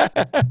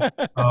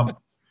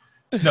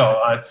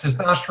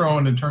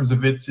 testosterone in terms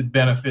of its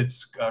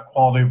benefits,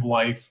 quality of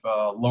life,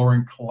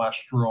 lowering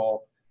cholesterol,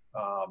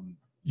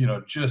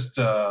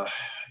 the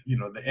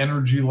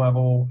energy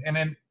level, and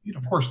then,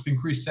 of course, the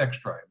increased sex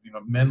drive.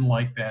 Men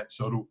like that,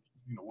 so do,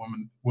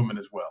 women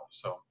as well.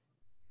 So.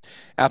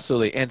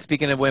 Absolutely. And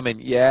speaking of women,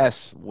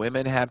 yes,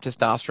 women have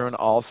testosterone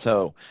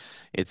also.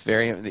 It's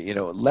very,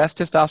 less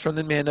testosterone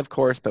than men, of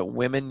course, but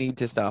women need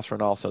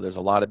testosterone also. There's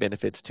a lot of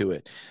benefits to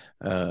it.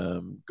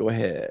 Go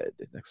ahead.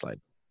 Next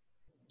slide.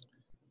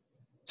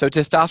 So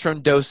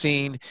testosterone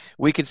dosing,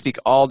 we could speak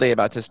all day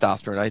about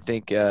testosterone. I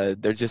think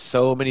there's just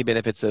so many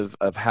benefits of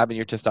having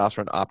your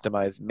testosterone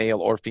optimized,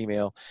 male or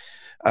female.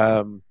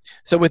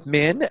 So with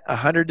men,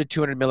 100 to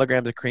 200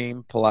 milligrams of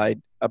cream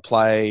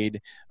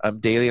applied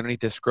daily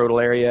underneath the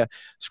scrotal area.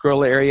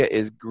 Scrotal area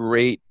is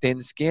great thin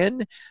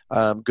skin,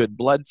 good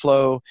blood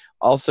flow.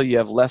 Also, you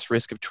have less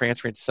risk of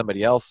transferring to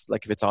somebody else,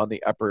 like if it's on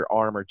the upper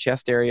arm or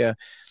chest area.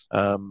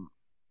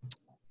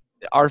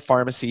 Our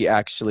pharmacy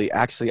our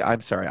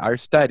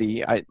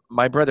study,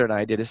 my brother and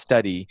I did a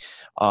study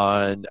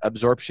on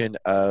absorption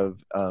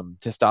of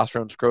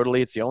testosterone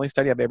scrotally. It's the only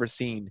study I've ever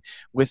seen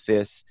with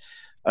this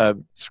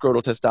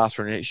scrotal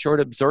testosterone, and it showed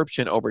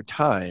absorption over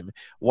time,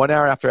 1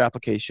 hour after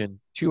application,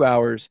 2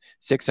 hours,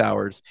 6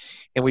 hours,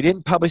 and we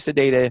didn't publish the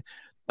data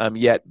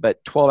yet,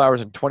 but 12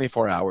 hours and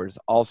 24 hours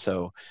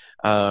also.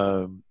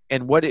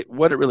 And what it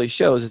really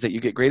shows is that you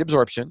get great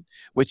absorption,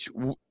 which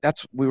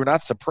we were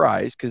not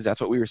surprised because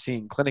that's what we were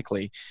seeing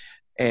clinically,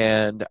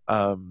 and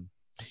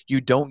you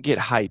don't get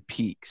high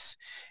peaks,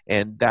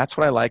 and that's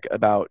what I like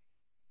about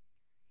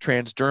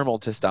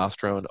transdermal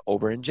testosterone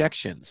over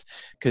injections,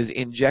 because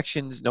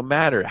injections, no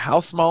matter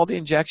how small the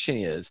injection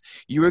is,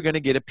 you are going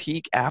to get a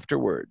peak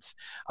afterwards,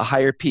 a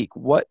higher peak.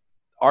 What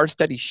our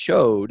study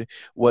showed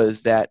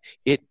was that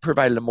it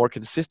provided a more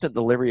consistent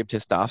delivery of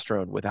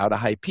testosterone without a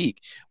high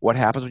peak. What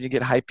happens when you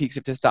get high peaks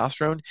of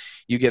testosterone?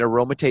 You get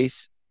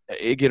aromatase.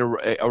 It gets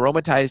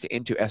aromatized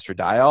into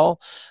estradiol.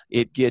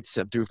 It gets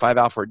through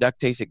 5-alpha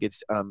reductase. It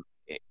gets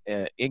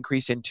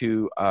increased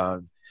into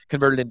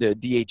converted into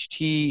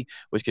DHT,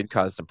 which can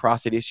cause some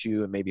prostate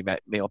issue and maybe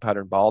male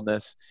pattern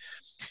baldness.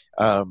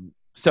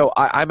 So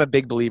I'm a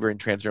big believer in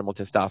transdermal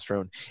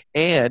testosterone,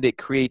 and it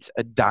creates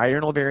a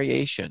diurnal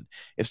variation.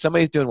 If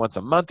somebody's doing once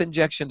a month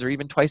injections or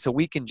even twice a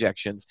week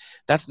injections,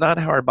 that's not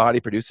how our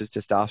body produces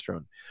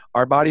testosterone.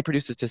 Our body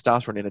produces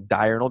testosterone in a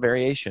diurnal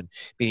variation,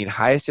 meaning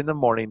highest in the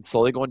morning,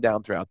 slowly going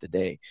down throughout the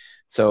day.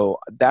 So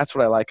that's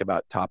what I like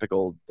about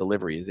topical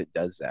delivery, is it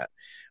does that.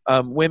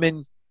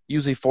 Women,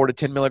 usually 4 to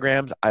 10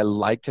 milligrams. I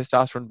like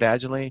testosterone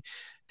vaginally.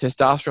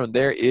 Testosterone,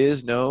 there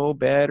is no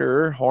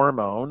better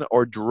hormone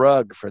or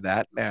drug for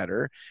that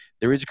matter.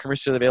 There is a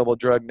commercially available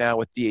drug now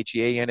with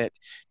DHEA in it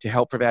to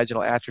help for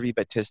vaginal atrophy,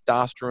 but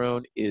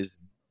testosterone is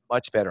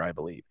much better, I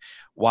believe.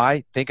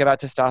 Why? Think about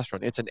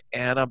testosterone. It's an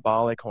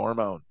anabolic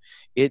hormone.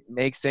 It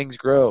makes things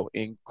grow,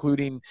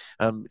 including,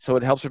 so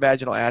it helps for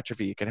vaginal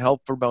atrophy. It can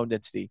help for bone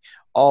density,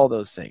 all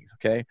those things,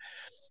 okay?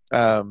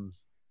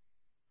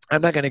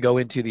 I'm not going to go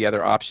into the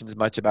other options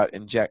much about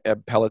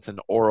pellets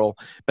and oral,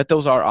 but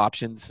those are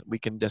options. We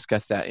can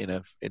discuss that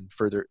in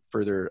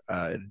further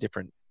at a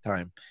different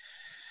time.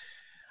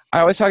 I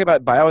always talk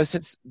about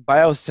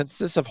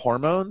biosynthesis of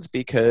hormones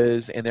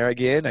because, and there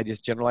again, I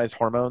just generalized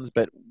hormones,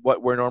 but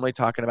what we're normally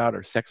talking about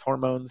are sex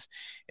hormones,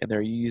 and they're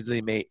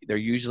usually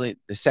the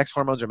sex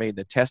hormones are made in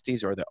the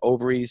testes or the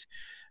ovaries,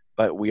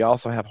 but we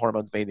also have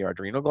hormones made in the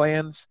adrenal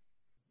glands.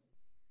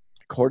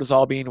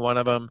 Cortisol being one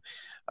of them.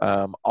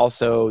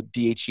 Also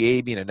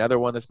DHEA being another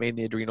one that's made in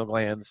the adrenal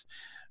glands.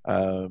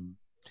 I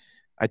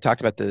talked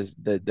about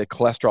the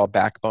cholesterol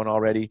backbone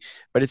already,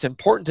 but it's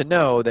important to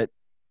know that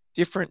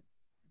different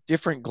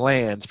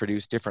glands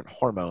produce different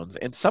hormones,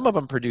 and some of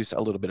them produce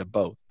a little bit of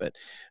both, but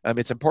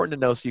it's important to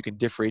know so you can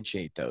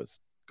differentiate those.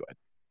 Go ahead.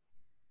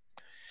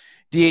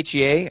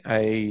 DHEA,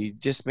 I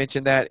just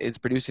mentioned that it's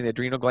producing the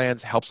adrenal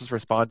glands, helps us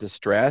respond to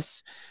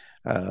stress.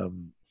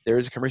 There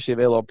is a commercially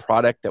available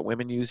product that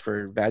women use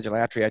for vaginal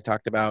atrophy I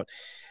talked about.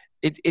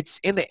 It's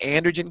in the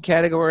androgen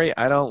category.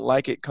 I don't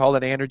like it called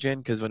an androgen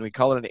because when we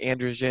call it an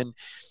androgen,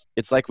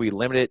 it's like we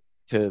limit it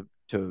to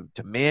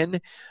men.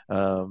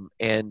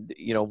 And,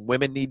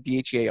 women need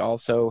DHEA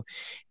also.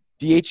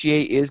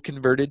 DHEA is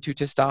converted to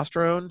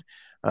testosterone,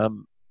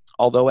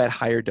 although at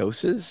higher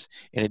doses,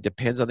 and it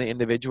depends on the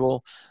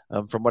individual.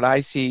 From what I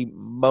see,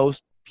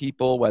 most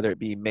people, whether it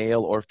be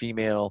male or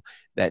female,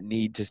 that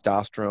need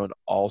testosterone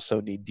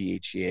also need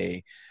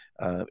DHEA.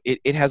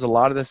 It has a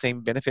lot of the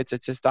same benefits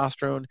as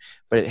testosterone,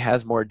 but it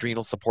has more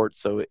adrenal support,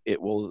 so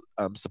it will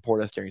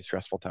support us during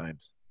stressful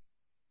times.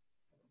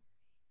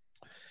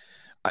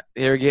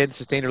 Here again,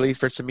 sustained release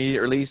versus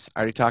immediate release. I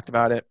already talked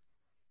about it.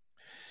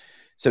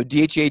 So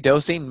DHEA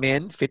dosing,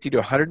 men 50 to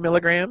 100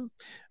 milligram,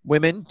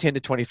 women 10 to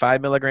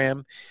 25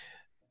 milligram.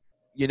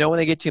 When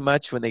they get too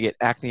much, when they get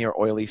acne or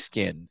oily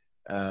skin,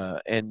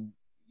 and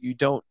you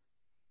don't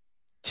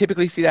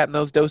typically see that in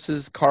those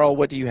doses. Karl,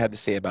 what do you have to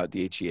say about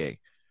DHEA?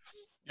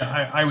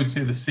 Yeah, I would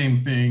say the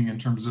same thing in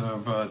terms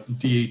of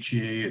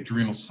DHEA,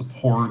 adrenal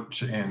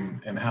support,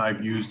 and how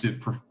I've used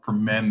it for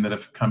men that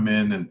have come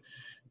in and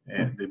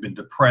they've been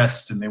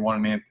depressed and they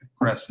want an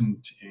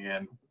antidepressant,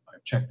 and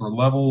I've checked their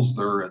levels.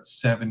 They're at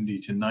 70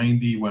 to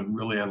 90, when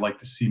really I'd like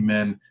to see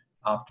men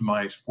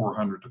optimize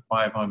 400 to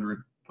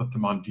 500, put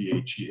them on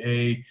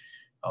DHEA.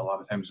 A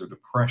lot of times their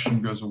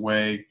depression goes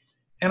away.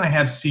 And I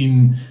have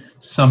seen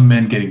some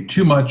men getting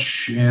too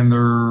much and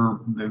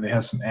they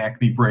have some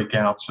acne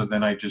breakout. So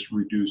then I just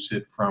reduce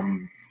it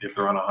from, if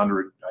they're on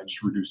 100, I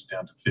just reduce it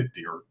down to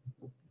 50 or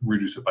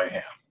reduce it by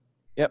half.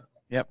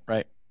 Yep,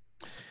 right.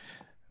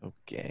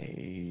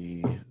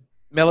 Okay.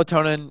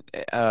 Melatonin,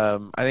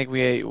 I think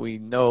we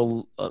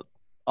know,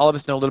 all of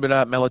us know a little bit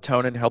about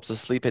melatonin, helps us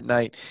sleep at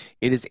night.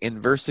 It is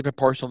inversely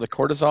proportional to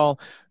cortisol.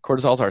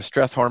 Cortisol is our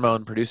stress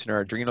hormone produced in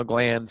our adrenal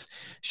glands,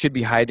 should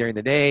be high during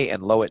the day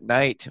and low at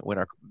night when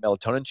our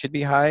melatonin should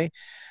be high.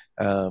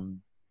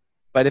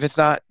 But if it's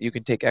not, you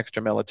can take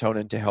extra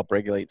melatonin to help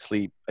regulate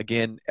sleep.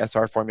 Again,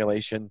 SR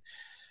formulation.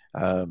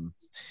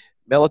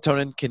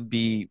 Melatonin can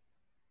be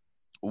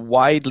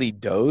widely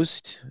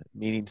dosed,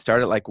 meaning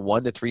start at like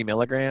 1 to 3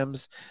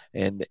 milligrams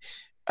and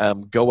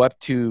go up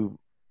to,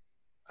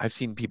 I've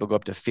seen people go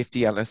up to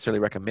 50. I don't necessarily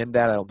recommend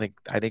that.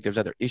 I think there's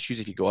other issues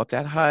if you go up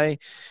that high,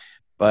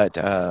 but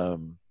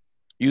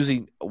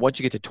usually once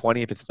you get to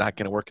 20, if it's not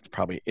going to work,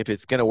 if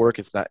it's going to work,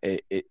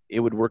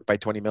 it would work by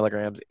 20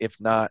 milligrams. If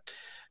not,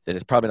 then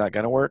it's probably not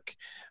going to work.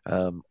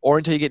 Or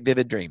until you get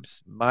vivid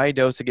dreams. My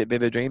dose to get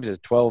vivid dreams is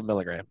 12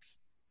 milligrams.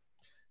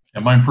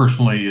 And mine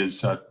personally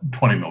is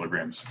 20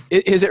 milligrams.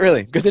 Is it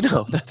really? Good to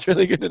know. That's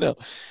really good to know.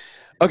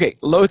 Okay,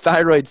 low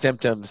thyroid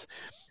symptoms.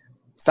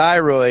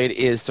 Thyroid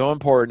is so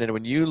important, and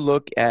when you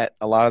look at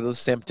a lot of those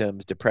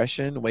symptoms,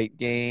 depression, weight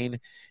gain,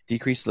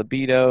 decreased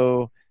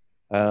libido,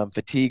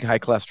 fatigue, high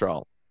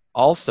cholesterol,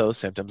 also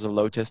symptoms of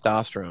low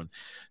testosterone.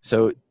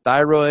 So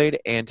thyroid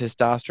and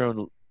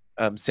testosterone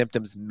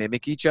symptoms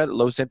mimic each other.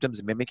 Low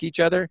symptoms mimic each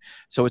other.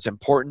 So it's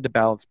important to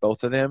balance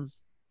both of them.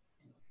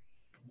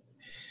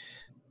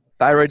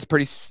 Thyroid's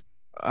pretty.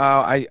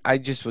 I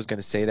just was going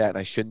to say that, and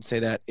I shouldn't say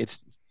that. It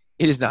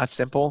is not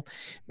simple,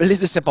 but it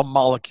is a simple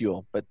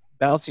molecule. But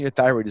balancing your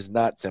thyroid is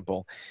not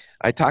simple.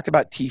 I talked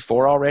about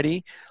T4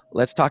 already.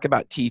 Let's talk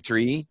about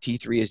T3.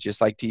 T3 is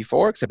just like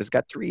T4, except it's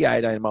got 3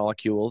 iodine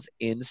molecules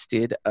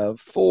instead of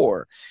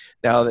 4.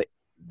 Now,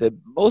 the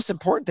most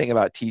important thing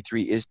about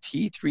T3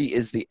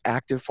 is the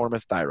active form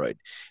of thyroid.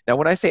 Now,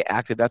 when I say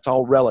active, that's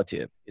all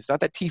relative. It's not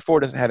that T4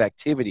 doesn't have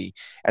activity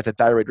at the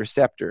thyroid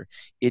receptor.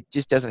 It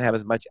just doesn't have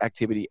as much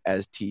activity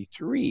as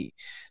T3.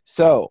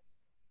 So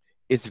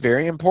it's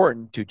very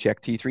important to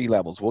check T3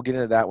 levels. We'll get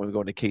into that when we go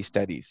into case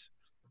studies.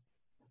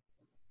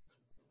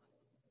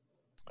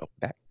 Oh,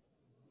 back.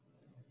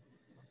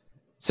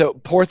 So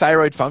poor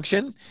thyroid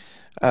function.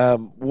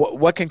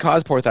 What can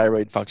cause poor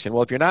thyroid function?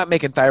 Well, if you're not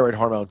making thyroid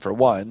hormone, for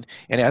one,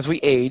 and as we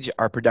age,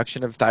 our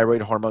production of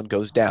thyroid hormone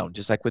goes down,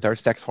 just like with our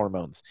sex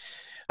hormones.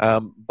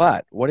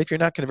 But what if you're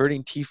not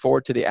converting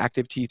T4 to the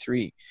active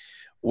T3?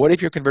 What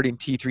if you're converting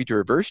T3 to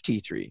reverse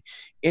T3?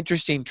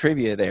 Interesting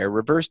trivia there.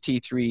 Reverse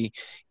T3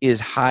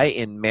 is high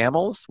in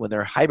mammals when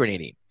they're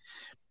hibernating.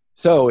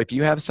 So if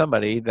you have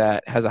somebody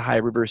that has a high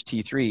reverse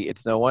T3,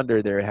 it's no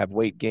wonder they have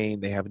weight gain.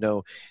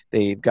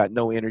 They've got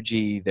no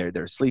energy.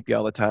 They're sleepy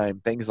all the time.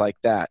 Things like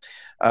that.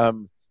 I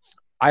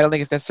don't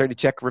think it's necessary to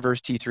check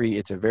reverse T3.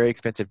 It's a very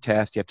expensive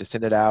test. You have to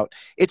send it out.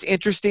 It's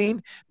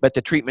interesting, but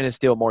the treatment is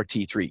still more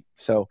T3.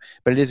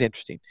 But it is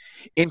interesting.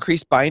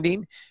 Increased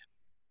binding.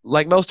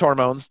 Like most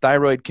hormones,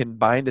 thyroid can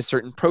bind to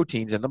certain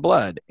proteins in the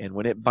blood. And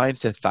when it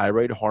binds to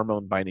thyroid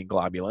hormone binding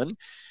globulin,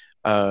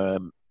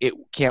 it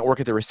can't work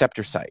at the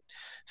receptor site.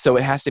 So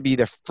it has to be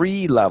the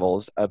free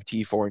levels of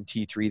T4 and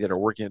T3 that are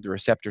working at the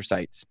receptor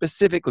site,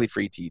 specifically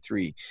free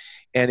T3.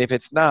 And if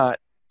it's not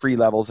free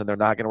levels, then they're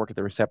not going to work at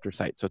the receptor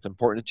site. So it's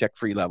important to check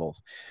free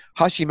levels.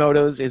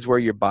 Hashimoto's is where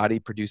your body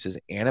produces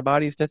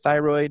antibodies to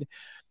thyroid.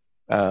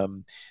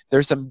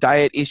 There's some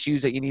diet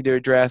issues that you need to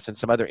address and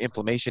some other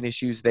inflammation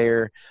issues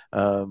there.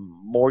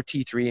 More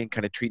T3 and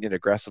kind of treating it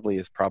aggressively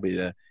is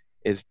probably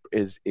is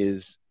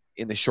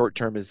in the short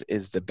term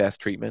is the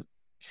best treatment.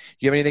 Do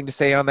you have anything to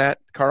say on that,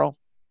 Karl?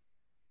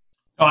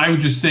 I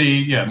would just say,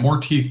 yeah, more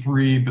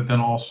T3, but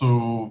then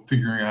also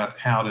figuring out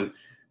how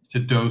to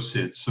dose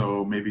it.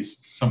 So maybe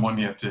someone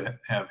you have to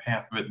have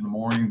half of it in the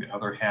morning, the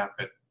other half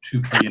at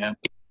 2 p.m.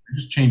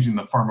 Just changing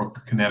the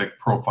pharmacokinetic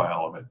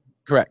profile of it.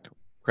 Correct.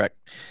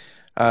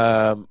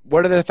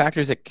 What are the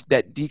factors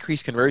that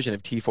decrease conversion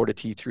of T4 to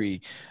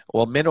T3?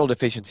 Well, mineral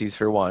deficiencies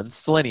for one.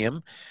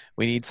 Selenium.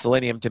 We need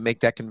selenium to make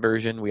that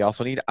conversion. We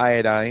also need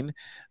iodine,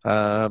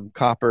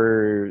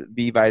 copper,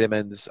 B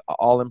vitamins,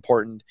 all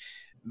important.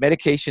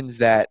 Medications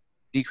that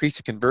decrease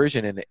the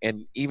conversion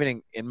and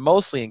even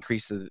mostly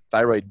increase the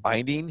thyroid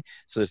binding,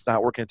 so it's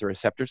not working at the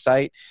receptor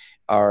site,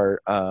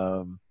 are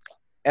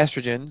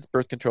estrogens,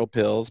 birth control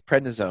pills,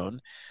 prednisone,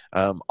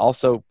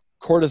 also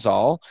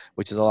cortisol,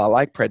 which is a lot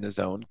like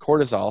prednisone.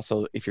 Cortisol,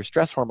 so if your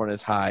stress hormone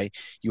is high,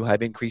 you'll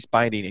have increased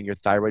binding and your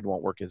thyroid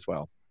won't work as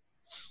well.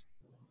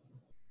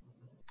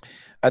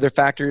 Other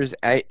factors,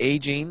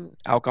 aging,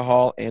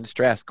 alcohol, and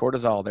stress.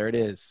 Cortisol, there it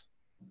is.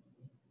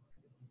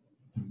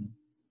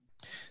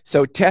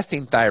 So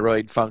testing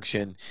thyroid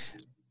function,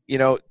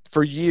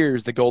 for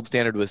years, the gold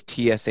standard was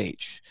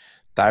TSH,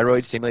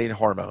 thyroid stimulating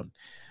hormone.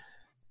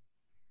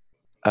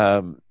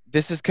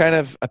 This is kind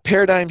of a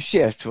paradigm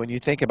shift when you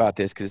think about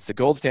this because it's the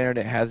gold standard.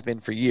 It has been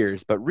for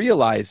years, but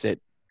realize that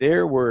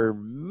there were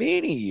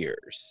many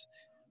years.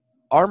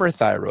 Armour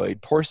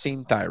thyroid,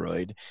 porcine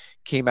thyroid,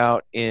 came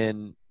out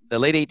in the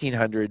late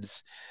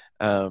 1800s,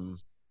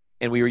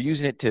 and we were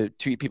using it to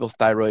treat people's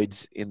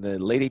thyroids in the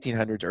late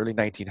 1800s, early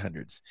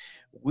 1900s.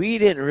 We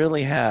didn't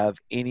really have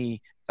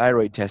any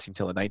thyroid testing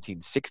until the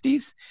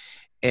 1960s,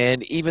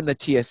 and even the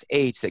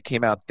TSH that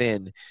came out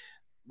then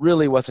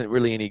really wasn't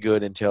really any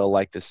good until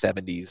like the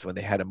 70s when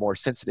they had a more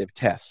sensitive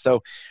test.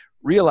 So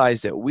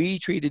realize that we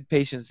treated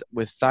patients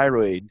with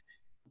thyroid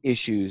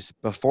issues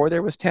before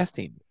there was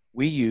testing.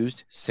 We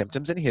used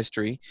symptoms and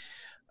history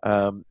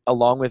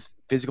along with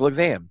physical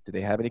exam. Do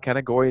they have any kind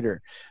of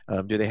goiter?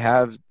 Do they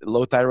have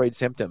low thyroid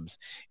symptoms?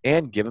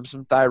 And give them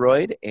some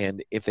thyroid.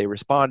 And if they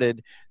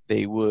responded,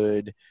 they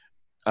would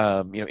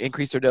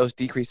increase their dose,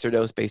 decrease their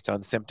dose based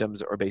on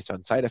symptoms or based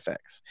on side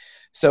effects.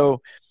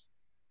 So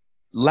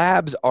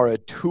labs are a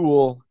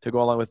tool to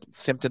go along with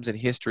symptoms and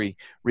history,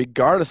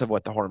 regardless of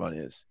what the hormone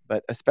is,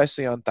 but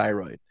especially on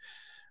thyroid.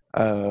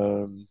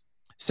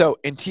 So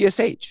in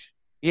TSH,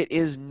 it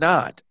is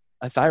not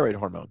a thyroid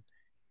hormone.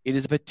 It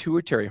is a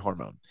pituitary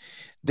hormone.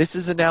 This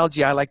is an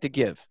analogy I like to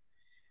give.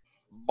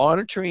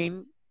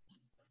 Monitoring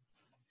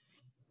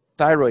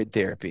thyroid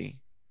therapy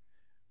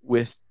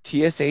with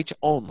TSH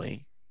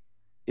only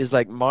is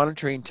like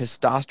monitoring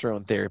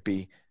testosterone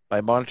therapy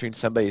by monitoring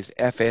somebody's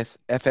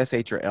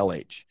FSH or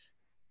LH.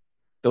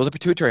 Those are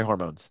pituitary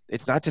hormones.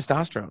 It's not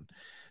testosterone.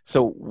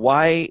 So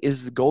why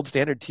is the gold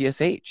standard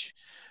TSH?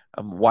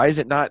 Why is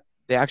it not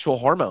the actual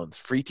hormones,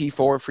 free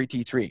T4, free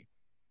T3?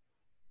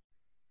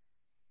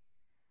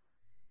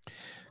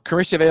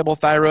 Commercially available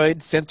thyroid,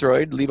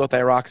 Synthroid,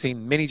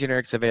 levothyroxine, many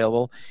generics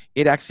available.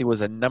 It actually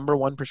was a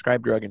 #1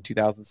 prescribed drug in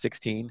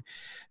 2016.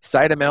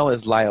 Cytomel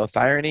is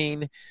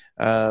liothyronine.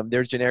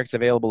 There's generics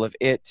available of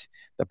it.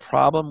 The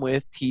problem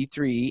with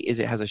T3 is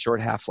it has a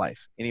short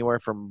half-life, anywhere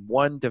from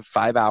 1 to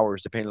 5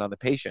 hours, depending on the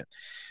patient.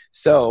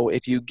 So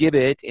if you give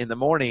it in the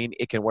morning,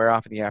 it can wear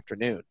off in the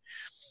afternoon.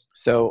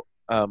 So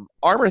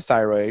Armour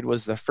Thyroid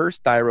was the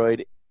first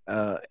thyroid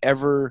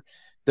ever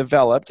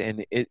developed,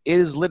 and it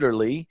is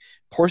literally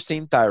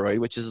porcine thyroid,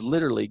 which is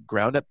literally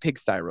ground up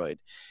pig's thyroid,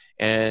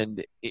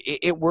 and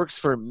it works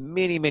for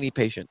many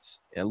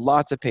patients, and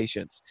lots of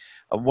patients.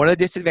 One of the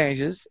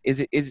disadvantages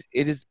is it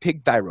is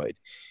pig thyroid.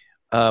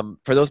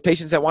 For those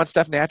patients that want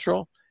stuff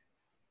natural,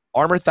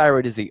 Armour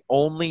Thyroid is the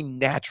only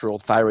natural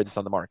thyroid that's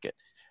on the market.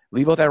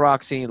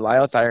 Levothyroxine,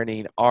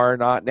 liothyronine are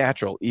not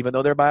natural, even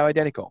though they're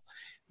bioidentical.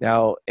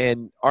 Now,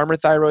 and Armour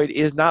Thyroid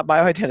is not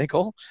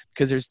bioidentical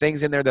because there's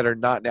things in there that are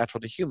not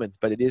natural to humans,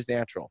 but it is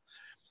natural.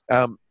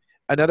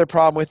 Another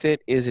problem with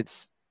it is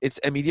it's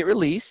immediate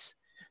release,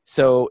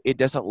 so it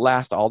doesn't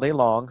last all day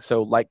long.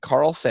 So like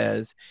Karl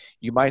says,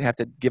 you might have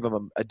to give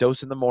them a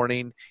dose in the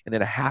morning and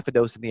then a half a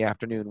dose in the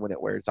afternoon when it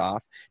wears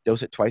off.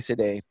 Dose it twice a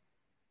day.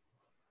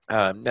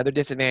 Another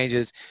disadvantage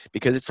is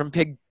because it's from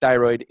pig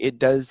thyroid, it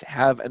does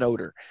have an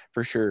odor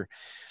for sure.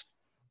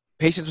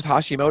 Patients with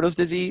Hashimoto's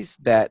disease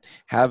that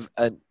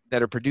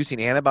are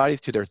producing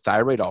antibodies to their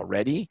thyroid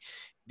already,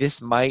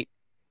 this might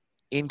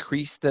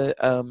increase the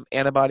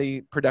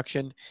antibody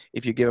production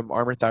if you give them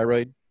Armour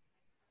Thyroid.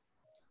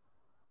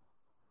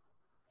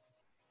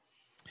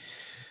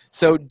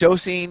 So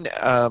dosing,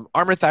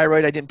 Armour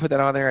Thyroid, I didn't put that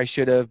on there. I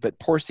should have, but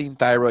porcine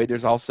thyroid.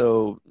 There's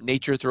also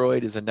Nature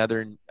Thyroid is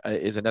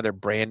another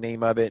brand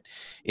name of it.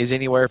 Is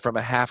anywhere from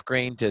a half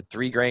grain to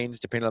 3 grains,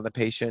 depending on the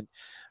patient.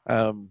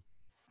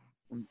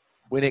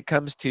 When it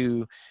comes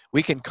to,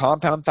 we can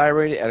compound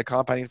thyroid at a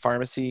compounding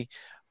pharmacy.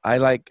 I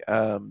like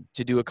to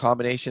do a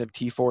combination of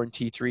T4 and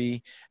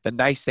T3. The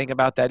nice thing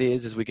about that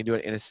is we can do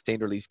it in a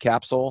sustained release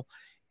capsule,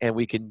 and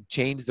we can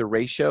change the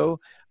ratio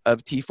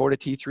of T4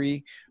 to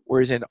T3,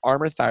 whereas in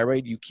Armour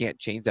Thyroid, you can't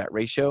change that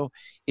ratio.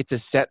 It's a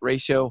set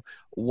ratio.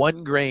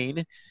 1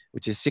 grain,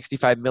 which is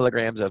 65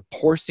 milligrams of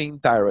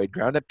porcine thyroid,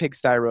 ground up pig's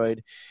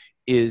thyroid,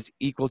 is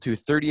equal to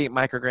 38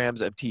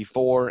 micrograms of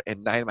T4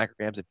 and 9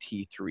 micrograms of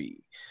T3.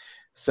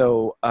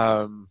 So,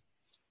 and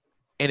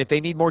if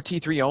they need more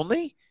T3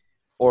 only,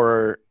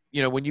 or,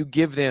 when you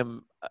give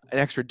them an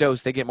extra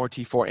dose, they get more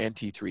T4 and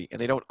T3,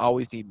 and they don't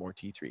always need more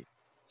T3.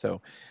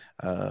 So,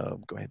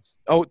 go ahead.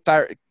 Oh,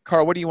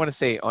 Karl, what do you want to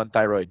say on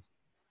thyroid?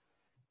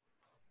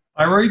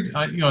 Thyroid,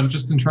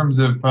 just in terms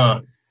of,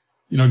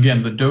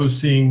 again, the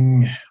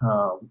dosing,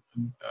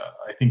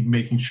 I think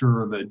making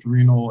sure the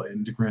adrenal,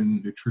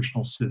 endocrine,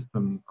 nutritional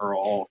system are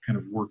all kind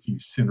of working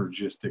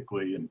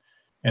synergistically,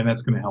 and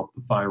that's going to help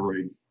the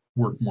thyroid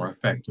work more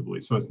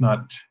effectively. So it's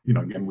not,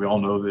 again, we all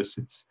know this,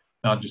 it's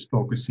not just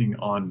focusing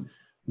on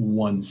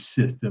one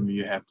system.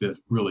 You have to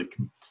really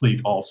complete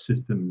all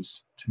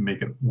systems to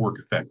make it work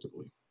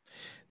effectively.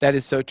 That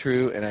is so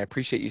true, and I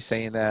appreciate you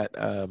saying that.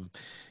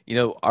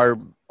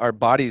 Our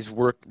bodies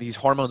work; these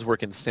hormones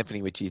work in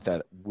symphony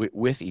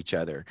with each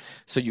other.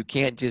 So you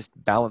can't just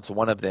balance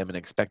one of them and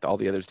expect all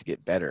the others to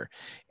get better.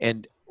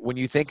 And when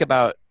you think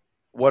about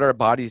what our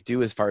bodies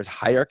do as far as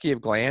hierarchy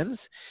of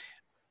glands,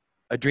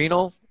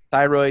 adrenal,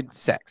 thyroid,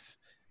 sex.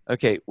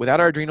 Okay, without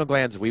our adrenal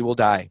glands, we will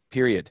die.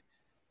 Period.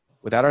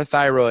 Without our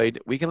thyroid,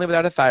 we can live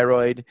without a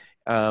thyroid,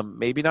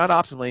 maybe not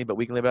optimally, but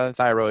we can live without a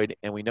thyroid,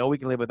 and we know we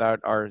can live without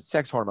our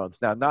sex hormones.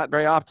 Now, not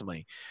very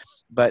optimally,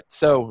 but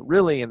so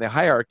really in the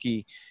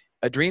hierarchy,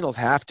 adrenals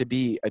have to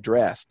be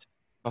addressed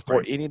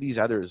before any of these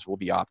others will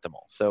be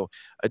optimal. So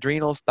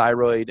adrenals,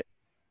 thyroid,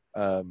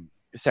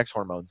 sex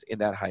hormones in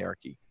that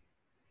hierarchy.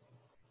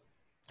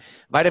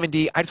 Vitamin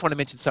D, I just want to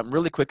mention something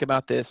really quick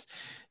about this.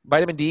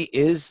 Vitamin D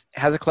has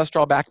a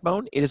cholesterol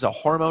backbone. It is a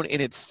hormone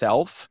in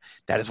itself.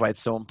 That is why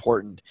it's so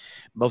important.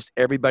 Most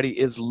everybody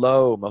is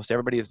low. Most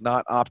everybody is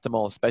not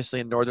optimal, especially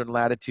in northern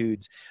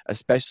latitudes,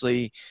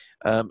 especially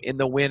in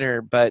the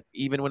winter. But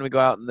even when we go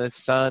out in the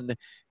sun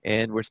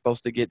and we're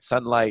supposed to get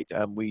sunlight,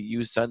 we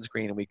use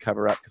sunscreen and we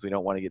cover up because we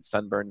don't want to get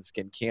sunburn and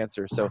skin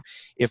cancer. So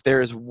if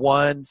there is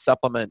one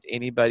supplement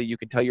anybody you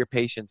can tell your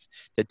patients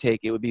to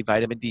take, it would be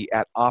vitamin D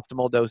at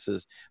optimal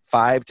doses,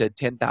 5 to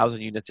 10,000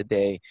 units a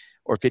day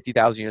or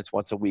 50,000 units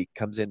once a week,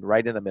 comes in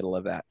right in the middle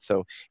of that.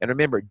 So, and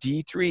remember,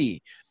 D3,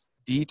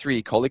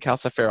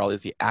 cholecalciferol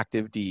is the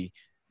active D,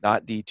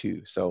 not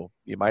D2. So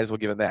you might as well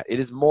give them that. It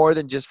is more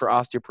than just for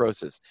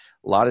osteoporosis.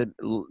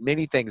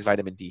 Many things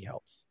vitamin D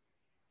helps.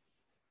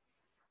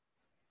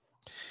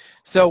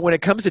 So when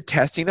it comes to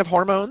testing of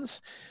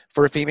hormones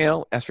for a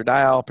female,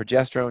 estradiol,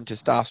 progesterone,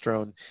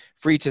 testosterone,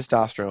 free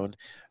testosterone,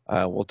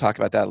 we'll talk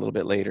about that a little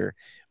bit later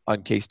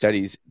on case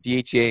studies,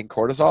 DHEA and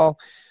cortisol.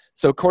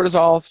 So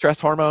cortisol,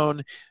 stress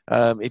hormone,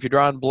 if you're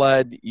drawing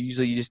blood,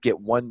 usually you just get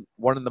one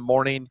in the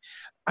morning.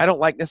 I don't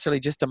like necessarily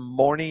just a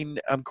morning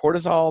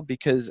cortisol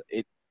because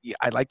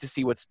I'd like to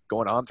see what's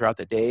going on throughout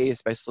the day,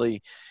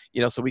 especially,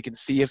 so we can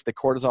see if the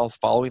cortisol is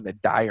following the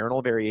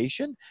diurnal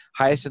variation,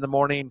 highest in the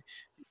morning,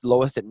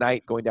 lowest at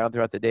night, going down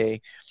throughout the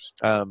day.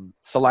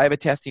 Saliva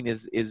testing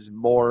is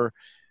more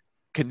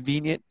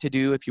convenient to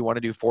do if you want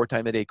to do 4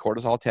 times a day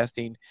cortisol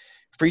testing.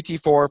 Free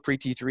T4, free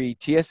T3,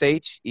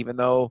 TSH, even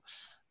though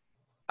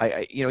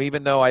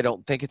I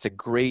don't think it's a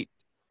great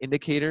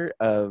indicator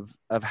of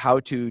how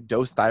to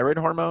dose thyroid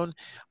hormone,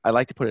 I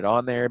like to put it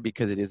on there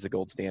because it is the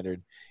gold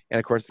standard. And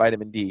of course,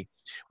 vitamin D.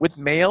 With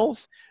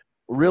males,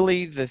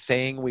 really the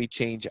thing we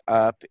change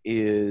up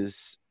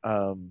is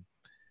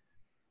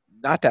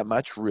not that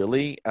much,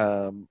 really.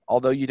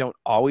 Although you don't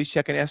always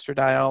check an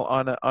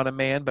estradiol on a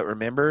man, but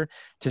remember,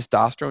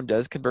 testosterone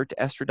does convert to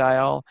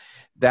estradiol.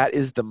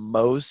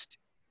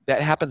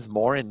 That happens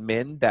more in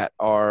men that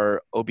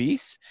are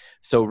obese.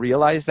 So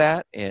realize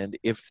that. And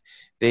if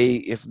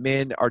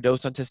men are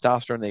dosed on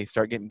testosterone, they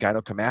start getting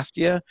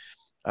gynecomastia,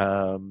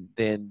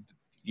 then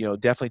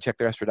definitely check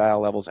their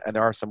estradiol levels. And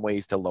there are some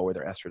ways to lower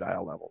their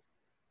estradiol levels.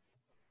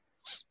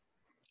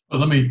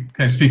 Well, can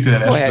I speak to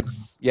that? Go ahead.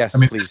 Yes,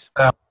 please.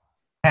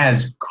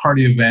 Has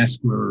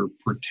cardiovascular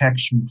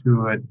protection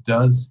to it,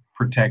 does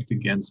protect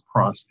against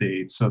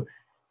prostate. So,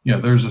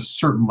 there's a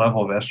certain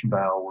level of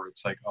estradiol where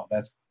it's like, oh,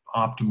 that's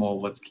optimal,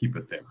 let's keep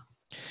it there,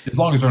 as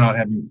long as they're not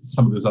having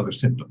some of those other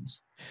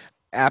symptoms.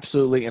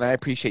 Absolutely, and I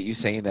appreciate you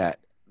saying that.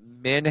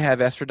 Men have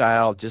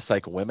estradiol just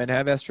like women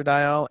have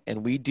estradiol,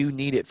 and we do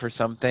need it for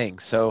some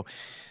things. So,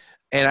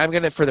 and I'm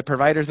going to, for the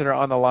providers that are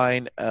on the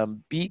line,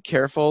 be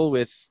careful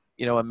with,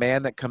 a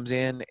man that comes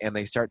in and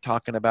they start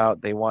talking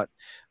about they want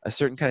a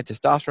certain kind of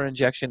testosterone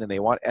injection and they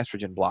want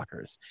estrogen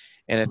blockers.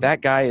 And if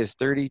that guy is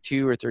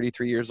 32 or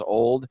 33 years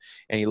old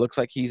and he looks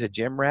like he's a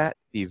gym rat,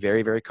 be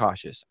very, very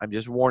cautious. I'm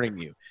just warning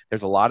you.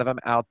 There's a lot of them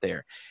out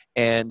there.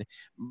 And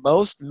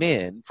most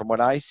men, from what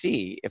I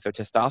see, if their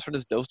testosterone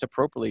is dosed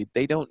appropriately,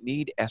 they don't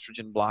need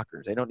estrogen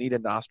blockers. They don't need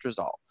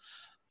anostrozole,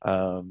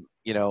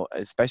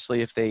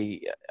 especially if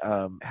they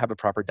have a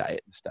proper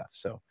diet and stuff.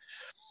 So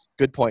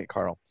good point,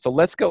 Karl. So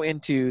let's go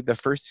into the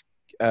first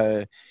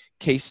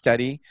case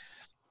study.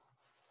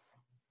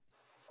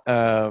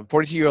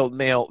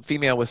 42-year-old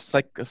female with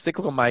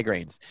cyclical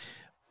migraines.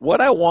 What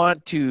I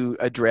want to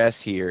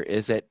address here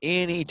is that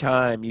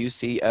anytime you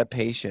see a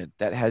patient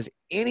that has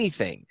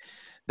anything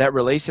that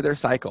relates to their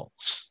cycle,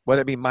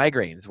 whether it be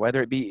migraines,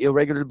 whether it be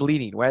irregular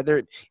bleeding,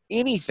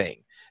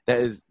 anything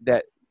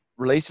that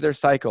relates to their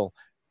cycle,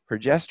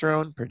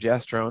 progesterone,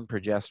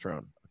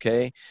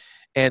 okay?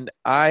 And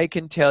I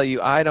can tell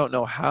you, I don't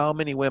know how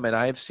many women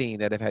I've seen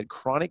that have had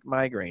chronic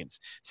migraines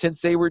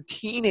since they were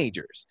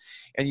teenagers.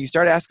 And you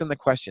start asking the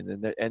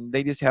question, and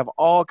they just have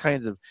all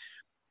kinds of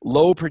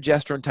low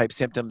progesterone type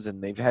symptoms,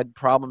 and they've had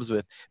problems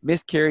with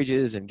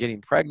miscarriages and getting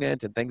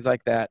pregnant and things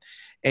like that.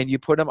 And you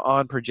put them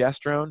on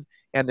progesterone,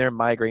 and their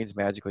migraines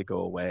magically go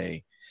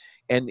away.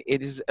 And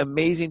it is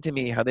amazing to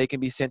me how they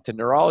can be sent to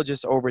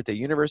neurologists over at the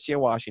University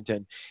of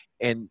Washington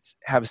and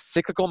have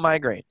cyclical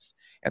migraines.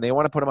 And they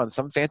want to put them on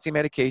some fancy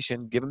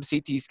medication, give them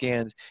CT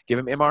scans,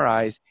 give them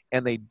MRIs,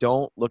 and they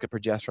don't look at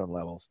progesterone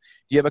levels.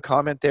 Do you have a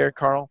comment there,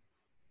 Karl?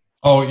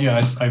 Oh,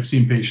 yeah. I've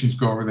seen patients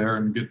go over there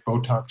and get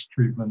Botox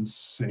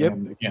treatments.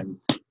 And again,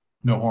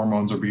 no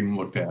hormones are being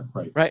looked at.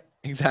 Right. Right.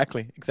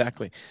 Exactly.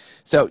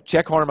 So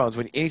check hormones.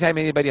 Anytime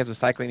anybody has a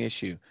cycling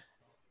issue.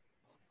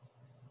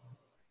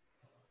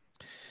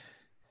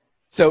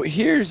 So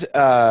here's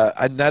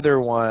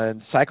another one.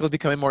 Cycle is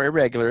becoming more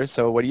irregular.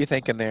 So what are you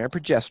thinking there?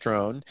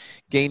 Progesterone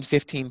gained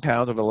 15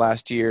 pounds over the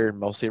last year,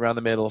 mostly around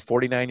the middle,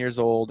 49 years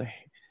old.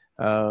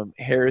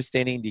 Hair is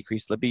thinning,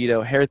 decreased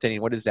libido. Hair thinning,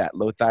 what is that?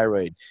 Low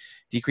thyroid.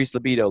 Decreased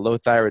libido, low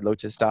thyroid, low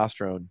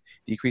testosterone.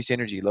 Decreased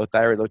energy, low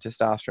thyroid, low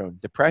testosterone.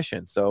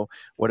 Depression. So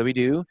what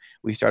do?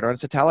 We start her on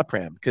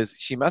citalopram because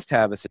she must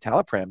have a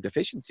citalopram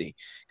deficiency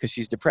because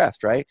she's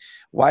depressed, right?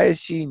 Why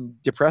is she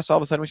depressed all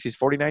of a sudden when she's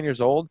 49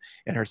 years old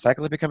and her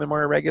cycle is becoming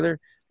more irregular?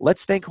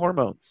 Let's think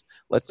hormones.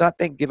 Let's not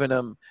think giving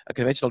them a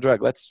conventional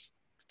drug. Let's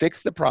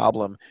fix the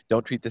problem.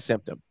 Don't treat the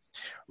symptom.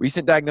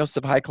 Recent diagnosis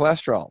of high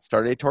cholesterol.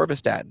 Started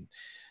atorvastatin.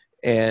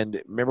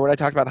 And remember what I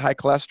talked about high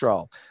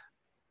cholesterol.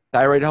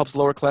 Thyroid helps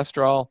lower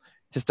cholesterol.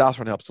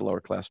 Testosterone helps to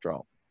lower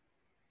cholesterol.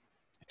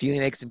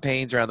 Feeling aches and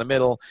pains around the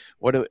middle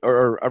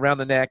or around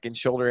the neck and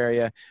shoulder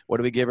area. What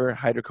do we give her?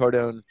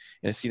 Hydrocodone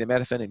and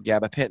acetaminophen and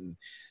gabapentin.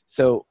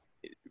 So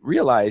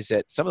realize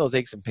that some of those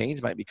aches and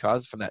pains might be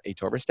caused from that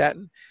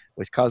atorvastatin,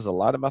 which causes a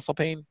lot of muscle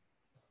pain.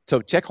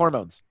 So check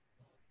hormones.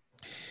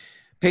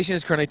 Patient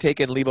is currently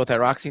taking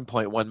levothyroxine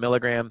 0.1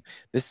 milligram.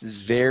 This is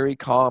very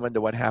common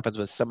to what happens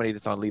with somebody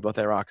that's on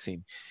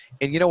levothyroxine.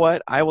 And you know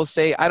what? I will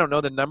say, I don't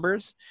know the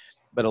numbers,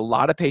 but a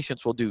lot of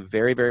patients will do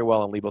very, very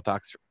well on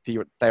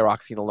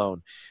levothyroxine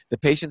alone. The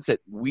patients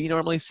that we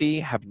normally see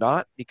have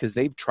not because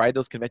they've tried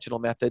those conventional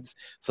methods.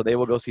 So they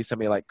will go see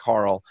somebody like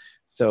Karl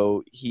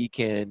so he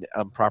can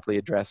properly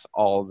address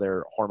all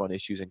their hormone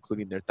issues,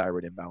 including their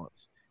thyroid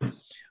imbalance.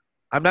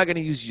 I'm not going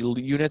to use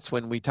units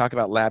when we talk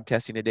about lab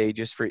testing today,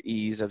 just for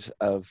ease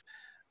of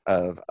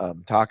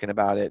talking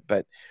about it.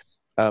 But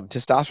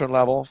testosterone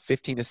level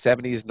 15 to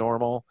 70 is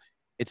normal.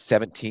 it's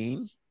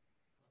 17.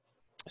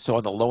 So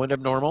on the low end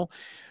of normal.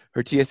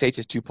 Her TSH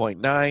is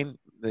 2.9.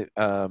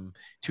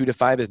 2 to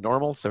 5 is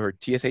normal, so her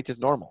TSH is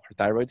normal. Her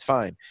thyroid's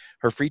fine.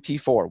 Her free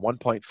T4,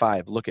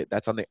 1.5. Look at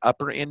that's on the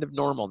upper end of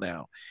normal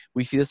now.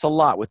 We see this a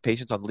lot with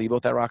patients on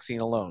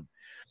levothyroxine alone.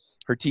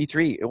 Her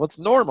T3, it's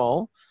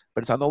normal,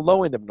 but it's on the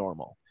low end of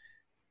normal.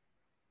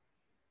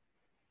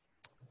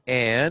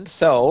 And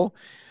so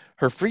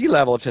her free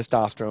level of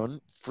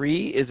testosterone,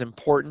 free is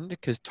important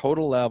because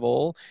total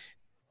level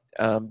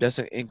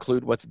doesn't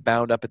include what's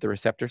bound up at the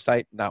receptor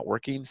site not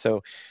working.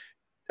 So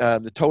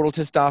the total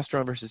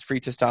testosterone versus free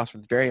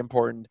testosterone is very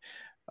important.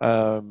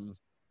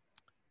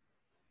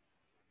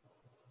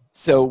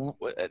 So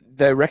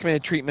the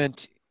recommended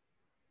treatment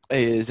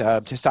is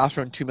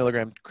testosterone 2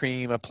 milligram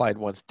cream applied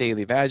once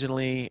daily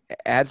vaginally.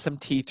 Add some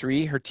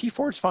T3. Her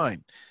T4 is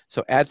fine.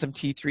 So add some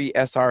T3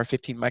 SR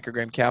 15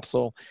 microgram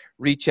capsule.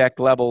 Recheck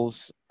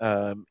levels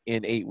in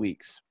 8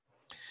 weeks.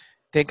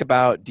 Think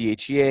about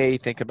DHEA.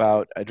 Think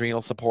about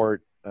adrenal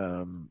support.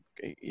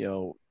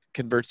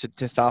 Converts to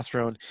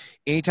testosterone.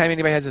 Anytime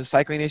anybody has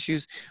cycling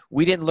issues,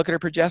 we didn't look at her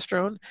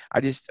progesterone.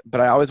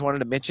 But I always wanted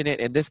to mention it.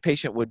 And this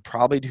patient would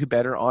probably do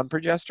better on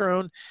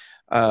progesterone.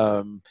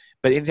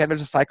 But anytime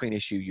there's a cycling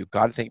issue, you've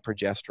got to think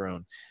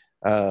progesterone.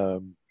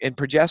 And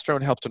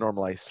progesterone helps to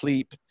normalize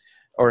sleep,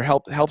 or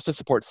helps to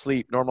support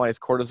sleep. Normalize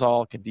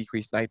cortisol, can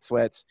decrease night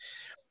sweats.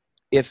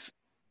 If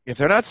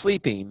they're not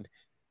sleeping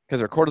because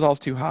their cortisol is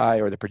too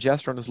high or the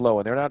progesterone is low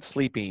and they're not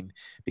sleeping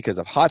because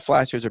of hot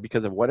flashes or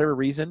because of whatever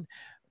reason,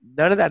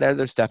 none of that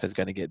other stuff is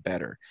going to get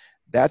better.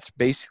 That's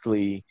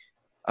basically,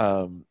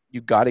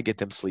 you got to get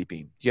them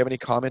sleeping. Do you have any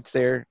comments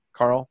there,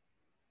 Karl?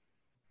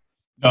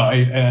 No,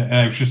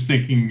 I was just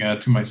thinking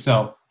to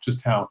myself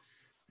just how,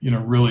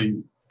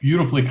 really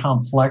beautifully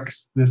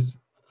complex this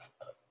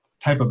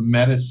type of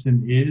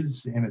medicine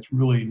is, and it's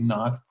really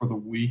not for the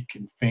weak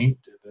and faint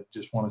that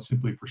just want to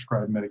simply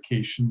prescribe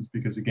medications,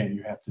 because again,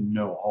 you have to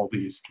know all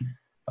these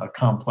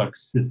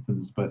complex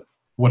systems, but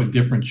what a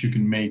difference you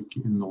can make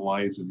in the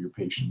lives of your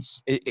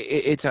patients.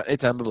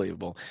 It's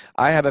unbelievable.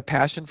 I have a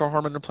passion for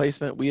hormone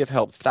replacement. We have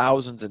helped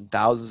thousands and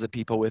thousands of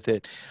people with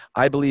it.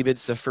 I believe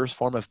it's the first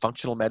form of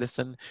functional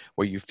medicine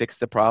where you fix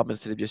the problem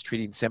instead of just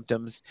treating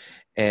symptoms.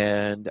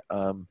 And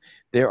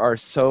there are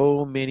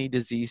so many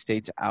disease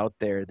states out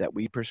there that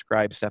we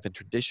prescribe stuff in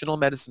traditional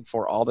medicine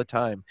for all the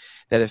time,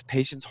 that if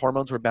patients'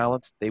 hormones were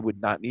balanced, they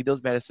would not need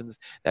those medicines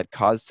that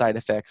cause side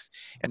effects.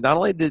 And not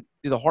only do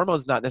the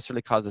hormones not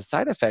necessarily cause the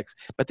side effects,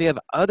 but they have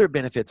other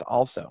benefits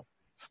also.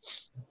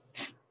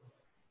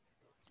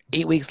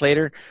 8 weeks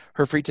later,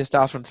 her free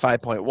testosterone is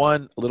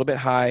 5.1, a little bit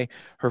high.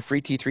 Her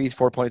free T3 is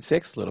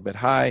 4.6, a little bit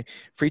high.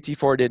 Free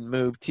T4 didn't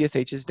move.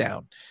 TSH is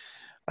down.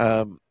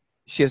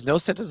 She has no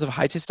symptoms of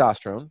high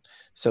testosterone,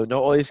 so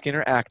no oily skin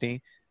or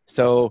acne.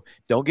 So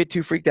don't get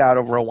too freaked out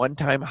over a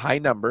one-time high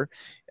number.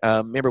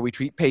 Remember, we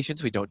treat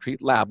patients. We don't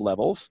treat lab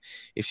levels.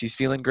 If she's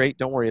feeling great,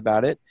 don't worry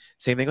about it.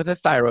 Same thing with the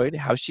thyroid.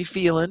 How's she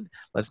feeling?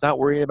 Let's not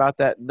worry about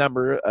that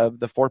number of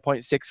the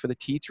 4.6 for the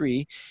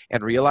T3.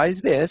 And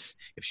realize this: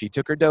 if she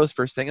took her dose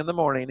first thing in the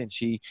morning and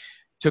she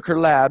took her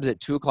labs at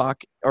 2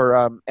 o'clock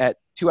or at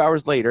 2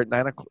 hours later at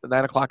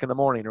 9 o'clock in the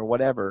morning or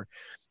whatever,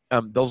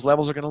 those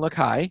levels are going to look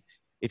high.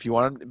 If you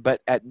want,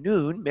 but at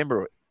noon,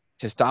 remember,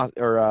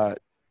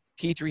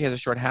 T3 has a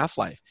short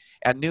half-life.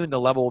 At noon, the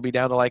level will be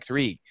down to like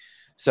 3.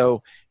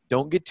 So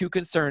don't get too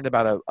concerned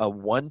about a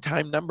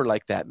one-time number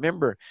like that.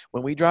 Remember,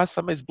 when we draw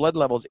somebody's blood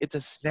levels, it's a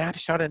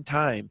snapshot in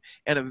time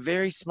and a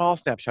very small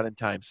snapshot in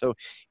time. So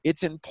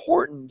it's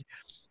important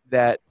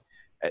that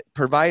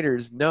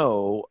providers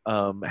know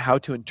how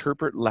to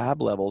interpret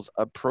lab levels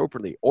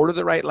appropriately, order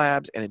the right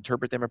labs, and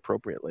interpret them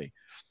appropriately.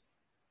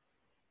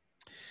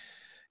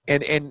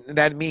 And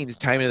that means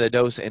timing of the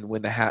dose and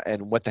when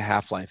and what the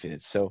half-life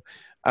is. So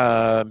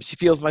she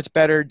feels much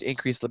better,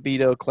 increased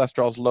libido,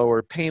 cholesterol's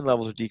lower, pain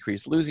levels are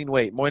decreased, losing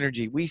weight, more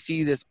energy. We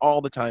see this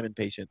all the time in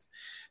patients.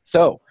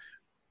 So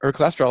her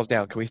cholesterol's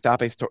down. Can we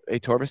stop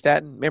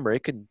atorvastatin? Remember,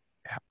 it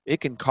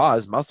can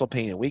cause muscle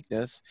pain and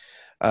weakness.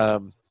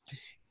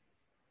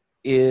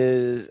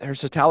 Is her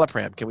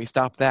citalopram, can we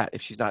stop that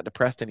if she's not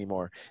depressed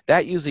anymore?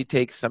 That usually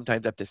takes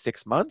sometimes up to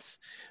 6 months,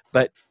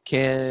 but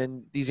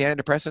can these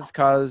antidepressants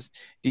cause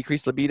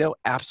decreased libido?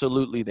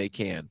 Absolutely they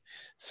can.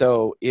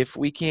 So if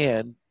we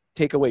can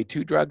take away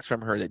 2 drugs from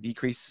her that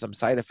decrease some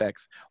side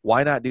effects,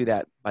 why not do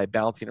that by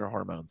balancing her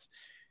hormones?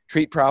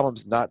 Treat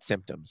problems, not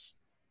symptoms.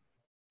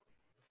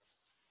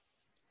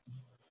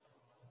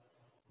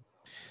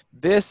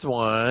 This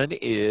one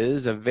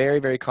is a very,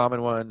 very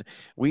common one.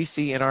 We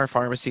see in our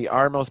pharmacy,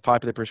 our most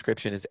popular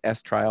prescription is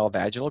estriol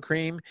vaginal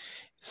cream.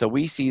 So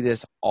we see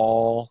this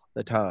all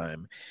the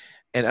time.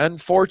 And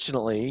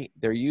unfortunately,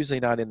 they're usually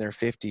not in their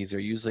 50s. They're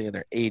usually in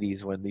their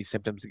 80s when these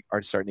symptoms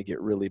are starting to get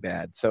really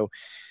bad. So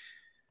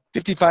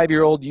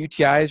 55-year-old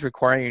UTIs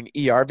requiring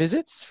ER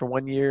visits for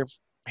 1 year,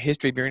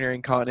 history of urinary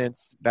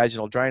incontinence,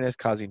 vaginal dryness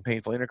causing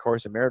painful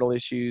intercourse and marital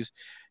issues,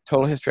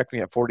 total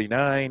hysterectomy at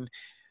 49,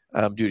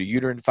 due to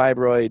uterine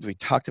fibroids. We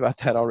talked about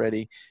that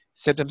already.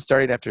 Symptoms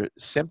started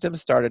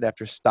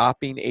after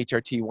stopping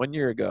HRT 1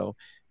 year ago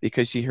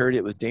because she heard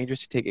it was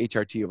dangerous to take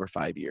HRT over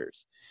 5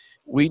 years.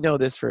 We know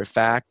this for a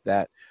fact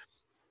that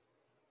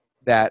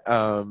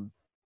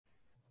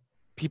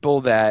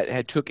people that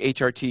had took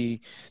HRT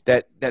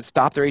that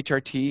stopped their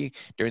HRT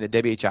during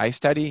the WHI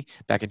study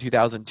back in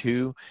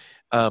 2002,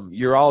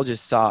 urologists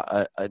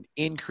saw an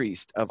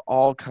increase of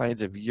all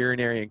kinds of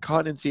urinary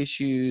incontinence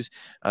issues,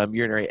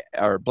 urinary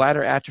or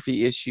bladder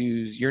atrophy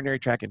issues, urinary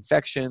tract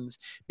infections,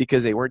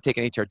 because they weren't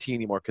taking HRT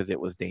anymore because it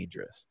was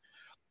dangerous.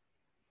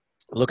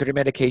 Look at your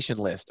medication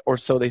list, or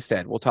so they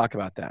said. We'll talk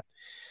about that.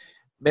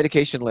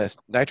 Medication list: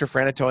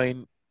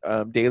 nitrofurantoin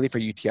daily for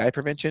UTI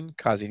prevention,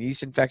 causing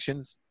yeast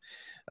infections.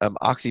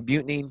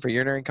 Oxybutylene for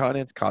urinary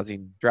incontinence,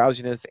 causing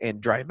drowsiness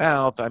and dry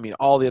mouth. I mean,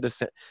 all the other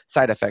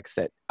side effects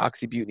that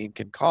oxybutylene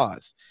can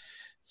cause.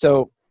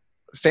 So,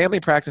 family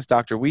practice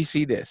doctor, we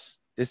see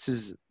this. This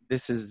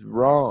is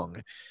wrong.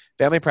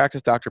 Family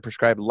practice doctor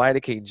prescribed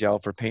lidocaine gel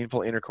for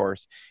painful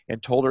intercourse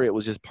and told her it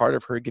was just part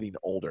of her getting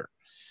older.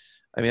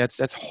 I mean,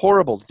 that's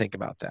horrible to think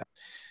about that.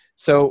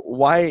 So,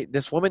 why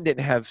this woman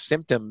didn't have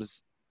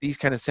symptoms, these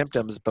kind of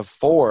symptoms,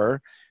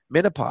 before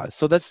menopause?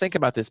 So let's think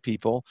about this,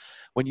 people.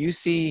 When you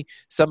see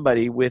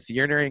somebody with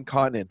urinary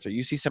incontinence, or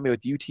you see somebody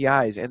with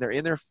UTIs and they're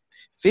in their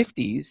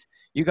 50s,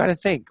 you got to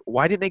think,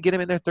 why didn't they get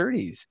them in their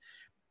 30s?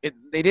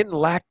 They didn't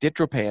lack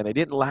ditropan, they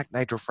didn't lack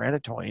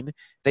nitrofurantoin,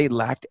 they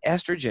lacked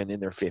estrogen in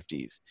their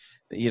 50s.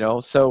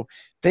 So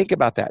think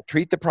about that.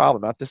 Treat the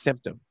problem, not the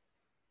symptom.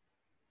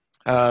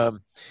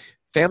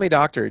 Family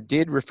doctor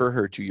did refer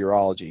her to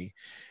urology.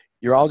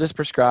 Urologist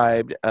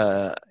prescribed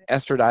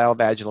estradiol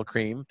vaginal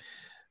cream,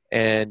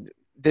 and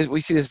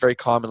we see this very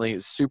commonly.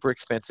 It's super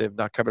expensive,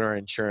 not covered our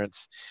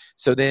insurance.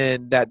 So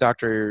then that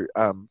doctor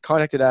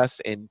contacted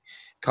us and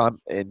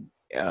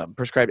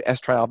prescribed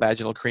estradiol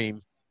vaginal cream.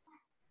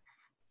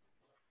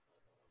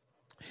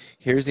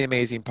 Here's the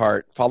amazing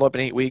part. Follow up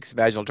in 8 weeks.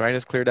 Vaginal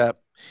dryness cleared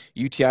up.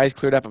 UTIs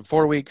cleared up in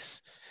 4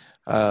 weeks.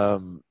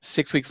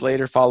 6 weeks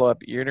later, follow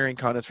up. Urinary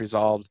incontinence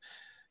resolved.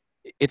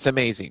 It's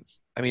amazing.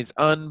 I mean, it's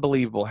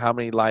unbelievable how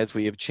many lives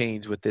we have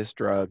changed with this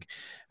drug.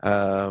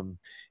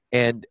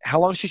 And how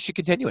long should she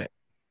continue it?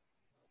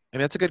 I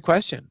mean, that's a good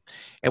question.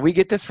 And we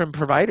get this from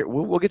provider.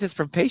 We'll get this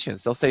from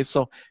patients. They'll say,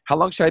 so how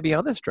long should I be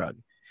on this drug?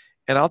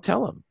 And I'll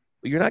tell them,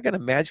 well, you're not going to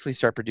magically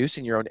start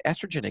producing your own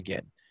estrogen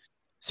again.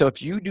 So if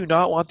you do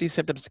not want these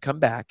symptoms to come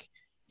back,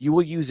 you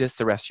will use this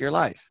the rest of your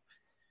life.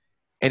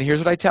 And here's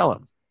what I tell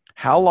them.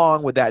 How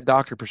long would that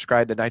doctor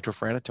prescribe the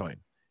nitrofurantoin?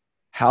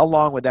 How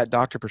long would that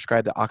doctor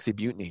prescribe the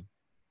oxybutylene?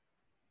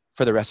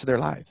 For the rest of their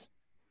lives.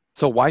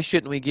 So why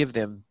shouldn't we give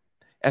them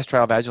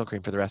estradiol vaginal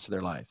cream for the rest of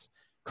their lives?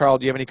 Carl,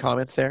 do you have any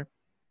comments there?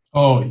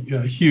 Oh,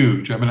 yeah,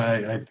 huge. I mean,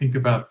 I think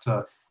about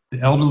the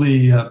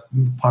elderly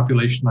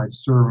population I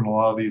serve in a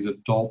lot of these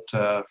adult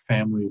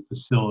family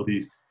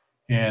facilities.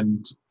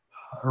 And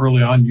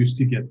early on, used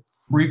to get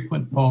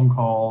frequent phone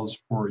calls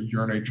for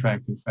urinary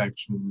tract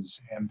infections.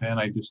 And then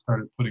I just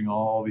started putting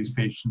all these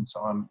patients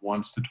on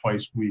once to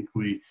twice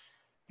weekly.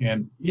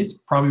 And it's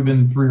probably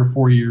been 3 or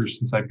 4 years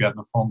since I've gotten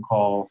a phone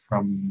call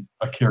from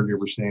a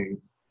caregiver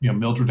saying,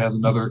 Mildred has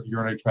another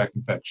urinary tract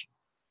infection.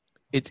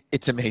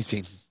 It's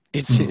amazing.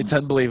 It's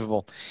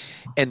unbelievable.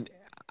 And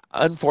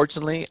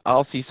unfortunately,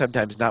 I'll see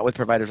sometimes, not with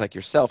providers like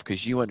yourself,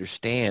 because you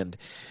understand,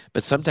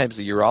 but sometimes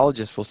the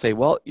urologist will say,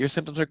 well, your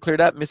symptoms are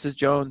cleared up, Mrs.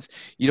 Jones.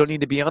 You don't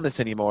need to be on this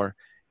anymore.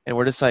 And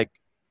we're just like,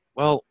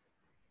 well,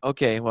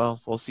 okay,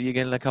 well, we'll see you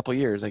again in a couple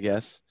years, I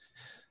guess.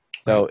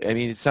 So, I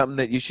mean, it's something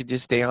that you should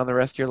just stay on the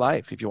rest of your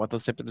life if you want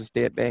those symptoms to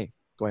stay at bay.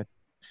 Go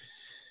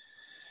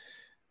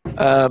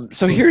ahead.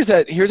 So here's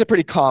a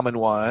pretty common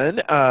one.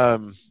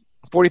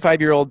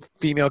 45-year-old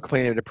female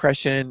complaining of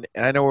depression.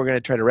 And I know we're going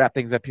to try to wrap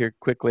things up here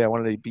quickly. I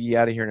wanted to be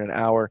out of here in an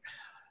hour.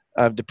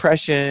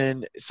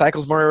 Depression,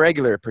 cycles more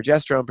irregular,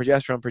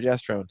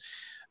 progesterone.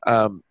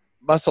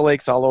 Muscle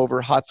aches all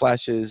over, hot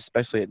flashes,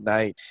 especially at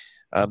night.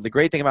 The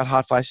great thing about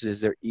hot flashes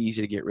is they're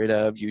easy to get rid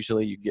of.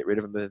 Usually you get rid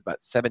of them in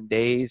about 7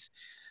 days.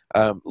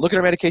 Look at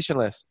our medication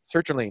list.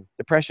 Sertraline,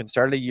 depression,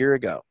 started a year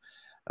ago.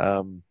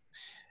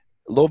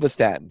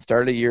 Lovastatin,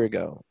 started a year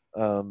ago.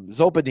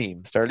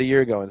 Zolpidem, started a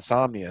year ago.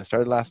 Insomnia,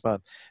 started last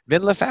month.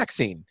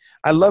 Venlafaxine,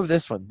 I love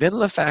this one.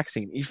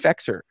 Venlafaxine,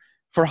 Effexor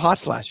for hot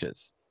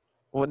flashes.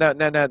 Well, now,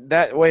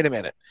 wait a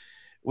minute.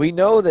 We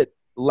know that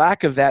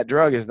lack of that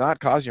drug is not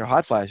causing your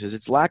hot flashes.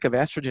 It's lack of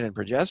estrogen and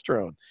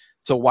progesterone.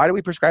 So why do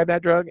we prescribe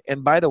that drug?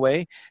 And by the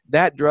way,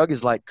 that drug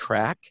is like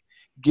crack.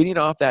 Getting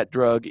off that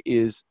drug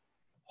is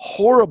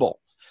horrible.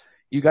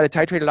 You got to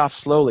titrate it off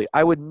slowly.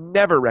 I would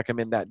never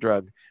recommend that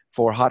drug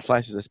for hot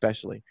flashes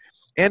especially.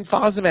 And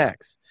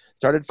Fosamax.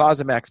 Started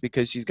Fosamax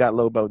because she's got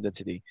low bone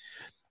density.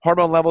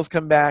 Hormone levels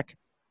come back.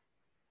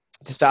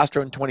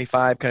 Testosterone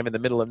 25, kind of in the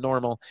middle of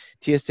normal.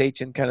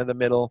 TSH in kind of the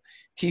middle.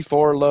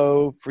 T4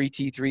 low, free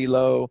T3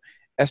 low.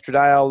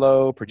 Estradiol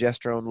low,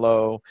 progesterone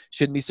low.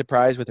 Shouldn't be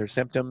surprised with her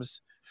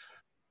symptoms.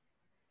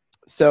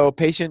 So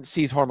patient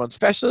sees hormone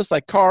specialists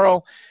like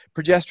Karl.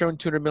 Progesterone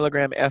 200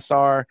 milligram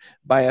SR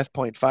by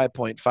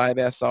S.5.5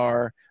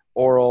 SR.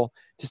 oral,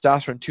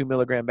 testosterone 2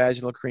 milligram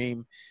vaginal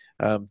cream,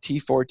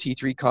 T4,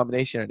 T3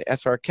 combination, and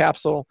SR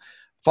capsule.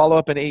 Follow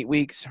up in 8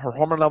 weeks. Her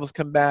hormone levels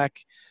come back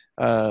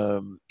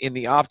in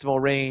the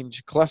optimal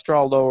range.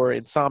 Cholesterol lower,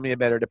 insomnia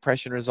better,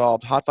 depression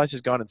resolved. Hot flash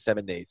is gone in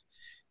 7 days.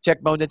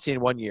 Check bone density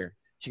in 1 year.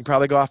 She can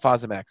probably go off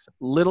Fosamax.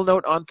 Little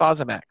note on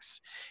Fosamax.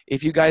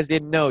 If you guys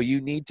didn't know,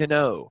 you need to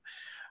know.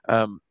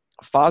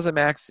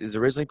 Fosamax is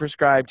originally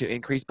prescribed to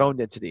increase bone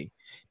density.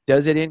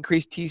 Does it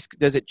increase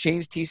does it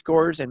change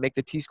T-scores and make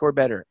the T-score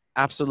better?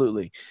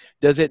 Absolutely.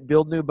 Does it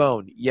build new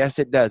bone? Yes,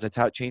 it does. That's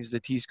how it changes the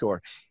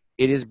T-score.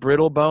 It is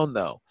brittle bone,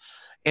 though.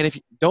 And if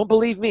you don't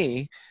believe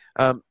me,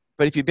 but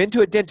if you've been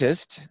to a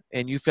dentist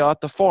and you fill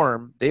out the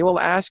form, they will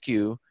ask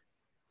you,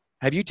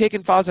 have you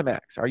taken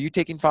Fosamax? Are you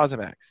taking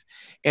Fosamax?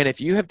 And if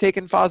you have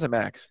taken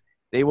Fosamax,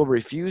 they will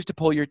refuse to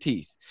pull your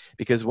teeth,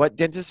 because what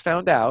dentists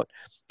found out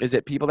is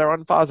that people that are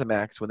on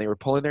Fosamax, when they were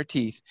pulling their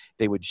teeth,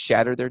 they would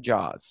shatter their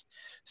jaws.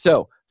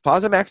 So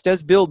Fosamax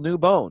does build new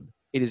bone.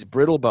 It is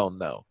brittle bone,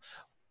 though.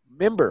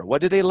 Remember,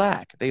 what do they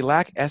lack? They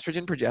lack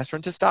estrogen,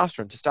 progesterone,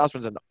 testosterone. Testosterone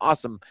is an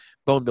awesome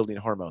bone-building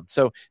hormone.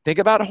 So think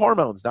about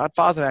hormones, not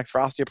Fosamax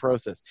for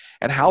osteoporosis.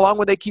 And how long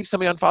would they keep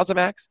somebody on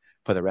Fosamax?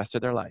 For the rest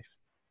of their life.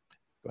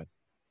 Go ahead.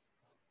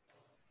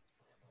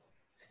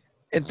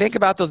 And think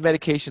about those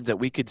medications that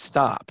we could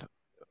stop.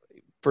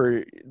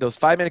 For those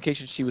 5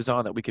 medications she was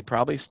on that we could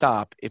probably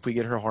stop if we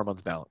get her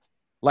hormones balanced.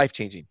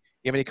 Life-changing.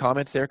 You have any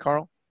comments there,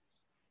 Karl?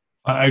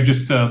 I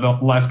just, the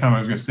last comment I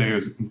was going to say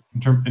was,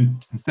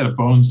 instead of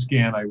bone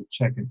scan, I would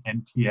check an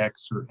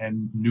NTX or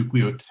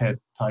N-nucleotide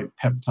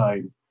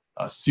peptide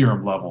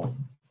serum level.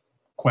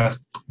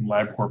 Quest and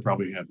LabCorp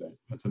probably had that.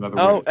 That's another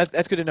way. Oh,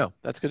 that's good to know.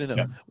 That's good to know.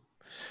 Yeah.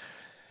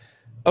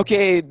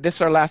 Okay, this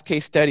is our last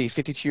case study.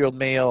 52-year-old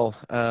male,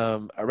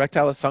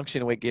 erectile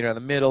dysfunction, weight gain around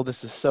the middle.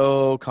 This is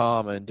so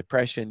common.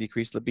 Depression,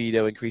 decreased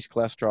libido, increased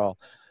cholesterol.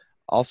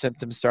 All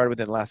symptoms started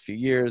within the last few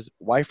years.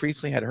 Wife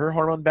recently had her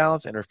hormone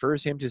balance and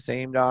refers him to the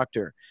same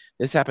doctor.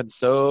 This happens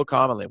so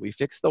commonly. We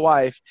fix the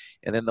wife,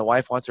 and then the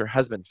wife wants her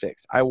husband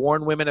fixed. I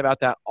warn women about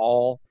that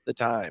all the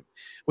time,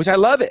 which I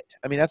love it.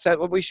 I mean, that's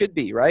what we should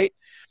be, right?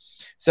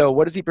 So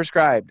what is he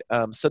prescribed?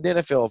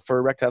 Sildenafil for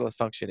erectile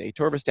dysfunction,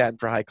 atorvastatin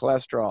for high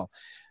cholesterol,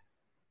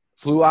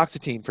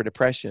 fluoxetine for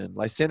depression,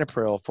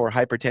 lisinopril for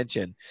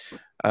hypertension.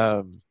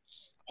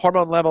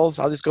 Hormone levels,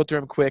 I'll just go through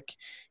them quick.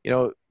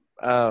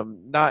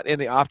 Not in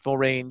the optimal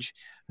range,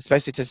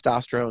 especially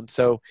testosterone.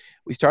 So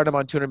we start them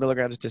on 200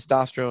 milligrams of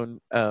testosterone,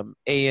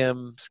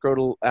 AM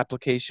scrotal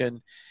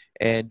application,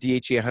 and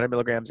DHEA 100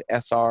 milligrams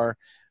SR,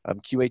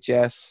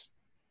 QHS.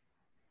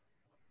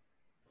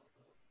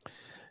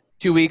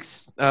 2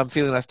 weeks,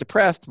 feeling less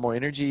depressed, more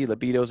energy,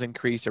 libido's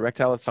increased,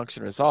 erectile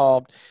dysfunction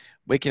resolved,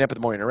 waking up with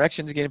morning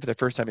erections again for the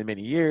first time in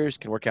many years,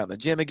 can work out in the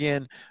gym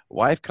again.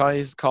 Wife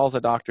calls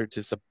a doctor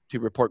to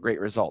report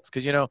great results,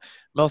 because,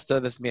 most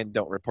of us men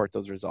don't report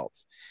those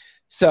results.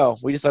 So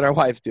we just let our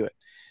wives do it.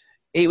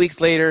 8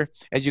 weeks later,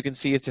 as you can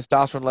see, his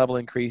testosterone level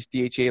increased,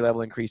 DHEA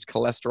level increased,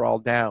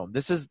 cholesterol down.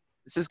 This is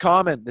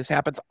common. This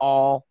happens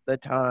all the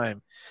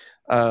time.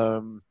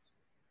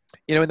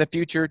 In the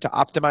future, to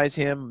optimize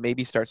him,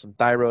 maybe start some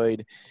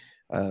thyroid.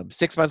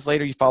 6 months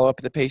later, you follow up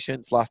with the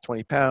patients, lost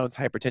 20 pounds,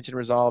 hypertension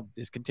resolved,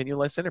 discontinue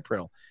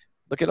lisinopril.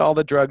 Look at all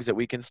the drugs that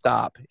we can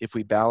stop if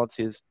we balance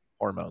his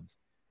hormones.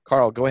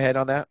 Karl, go ahead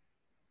on that.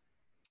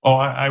 Oh,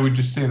 I would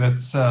just say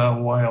that's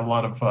why a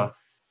lot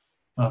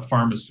of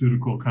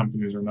pharmaceutical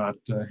companies are not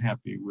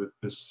happy with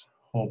this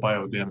whole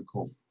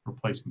bioidentical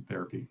replacement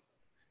therapy.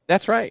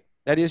 That's right.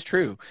 That is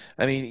true.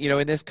 I mean,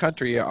 in this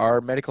country, our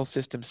medical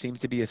system seems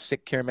to be a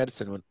sick care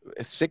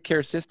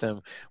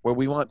system where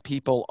we want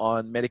people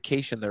on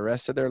medication the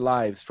rest of their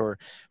lives for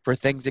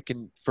problems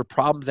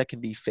that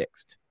can be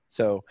fixed.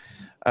 So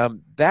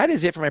that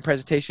is it for my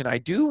presentation. I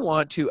do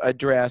want to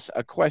address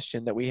a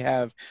question that we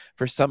have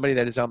for somebody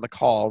that is on the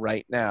call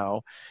right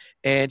now,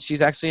 and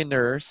she's actually a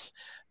nurse.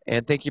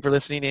 And thank you for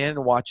listening in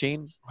and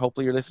watching.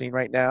 Hopefully you're listening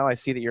right now. I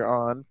see that you're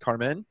on,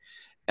 Carmen.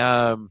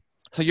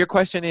 So your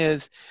question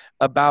is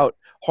about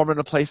hormone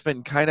replacement,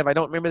 and kind of, I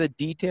don't remember the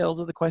details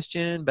of the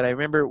question, but I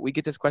remember we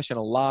get this question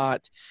a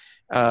lot.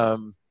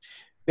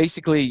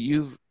 Basically,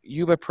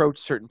 you've approached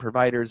certain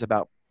providers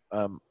about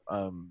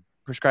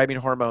prescribing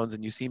hormones,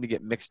 and you seem to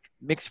get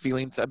mixed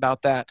feelings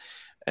about that.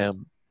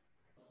 And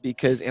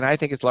I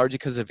think it's largely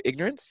because of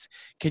ignorance.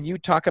 Can you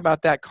talk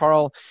about that,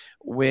 Karl,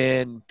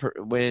 when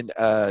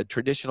a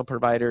traditional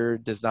provider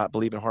does not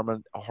believe in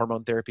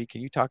hormone therapy? Can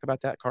you talk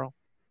about that, Karl?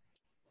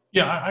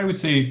 Yeah, I would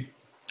say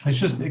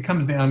it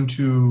comes down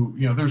to,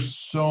 there's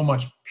so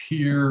much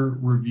peer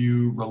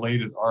review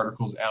related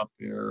articles out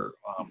there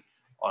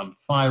on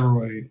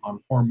thyroid, on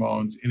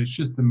hormones, and it's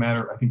just a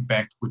matter, I think,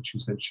 back to what you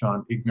said,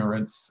 Sean,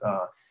 ignorance.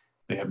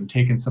 They haven't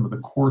taken some of the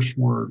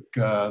coursework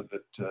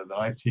that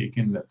I've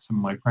taken, that some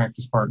of my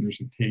practice partners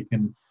have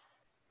taken.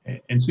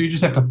 And so you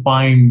just have to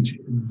find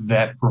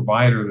that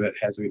provider that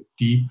has a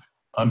deep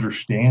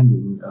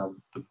understanding of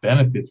the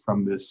benefits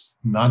from this,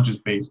 not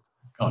just based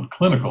on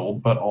clinical,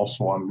 but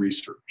also on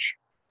research.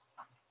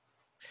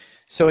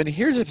 So, and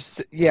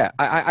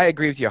I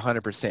agree with you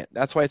 100%.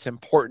 That's why it's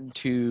important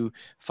to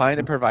find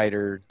a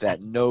provider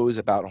that knows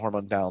about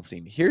hormone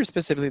balancing. Here's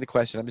specifically the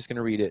question. I'm just going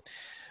to read it.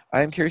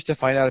 I am curious to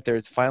find out if there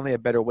is finally a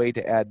better way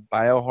to add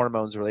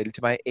biohormones related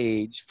to my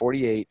age,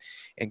 48,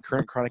 and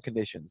current chronic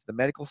conditions. The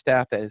medical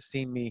staff that has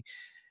seen me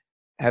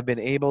have been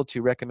able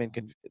to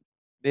recommend,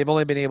 they've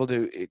only been able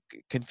to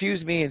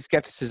confuse me and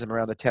skepticism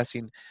around the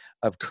testing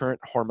of current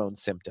hormone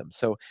symptoms.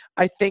 So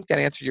I think that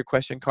answered your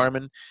question,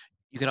 Carmen.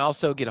 You can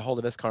also get a hold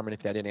of us, Carmen,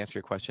 if that didn't answer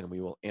your question, and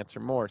we will answer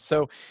more.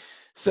 So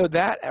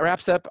that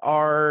wraps up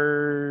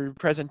our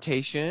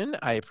presentation.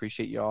 I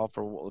appreciate you all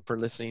for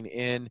listening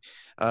in.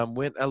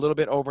 Went a little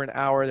bit over an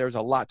hour. There was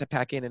a lot to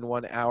pack in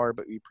 1 hour,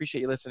 but we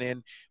appreciate you listening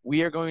in.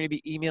 We are going to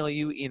be emailing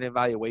you an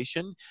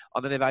evaluation.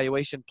 On that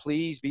evaluation,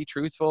 please be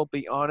truthful,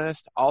 be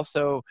honest.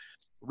 Also,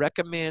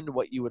 recommend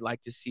what you would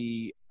like to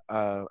see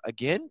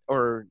again,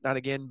 or not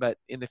again, but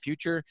in the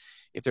future,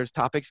 if there's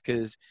topics,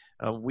 because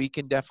we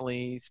can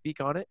definitely speak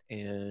on it,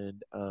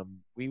 and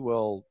we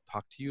will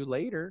talk to you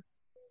later.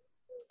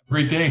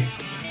 Great day.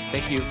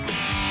 Thank you.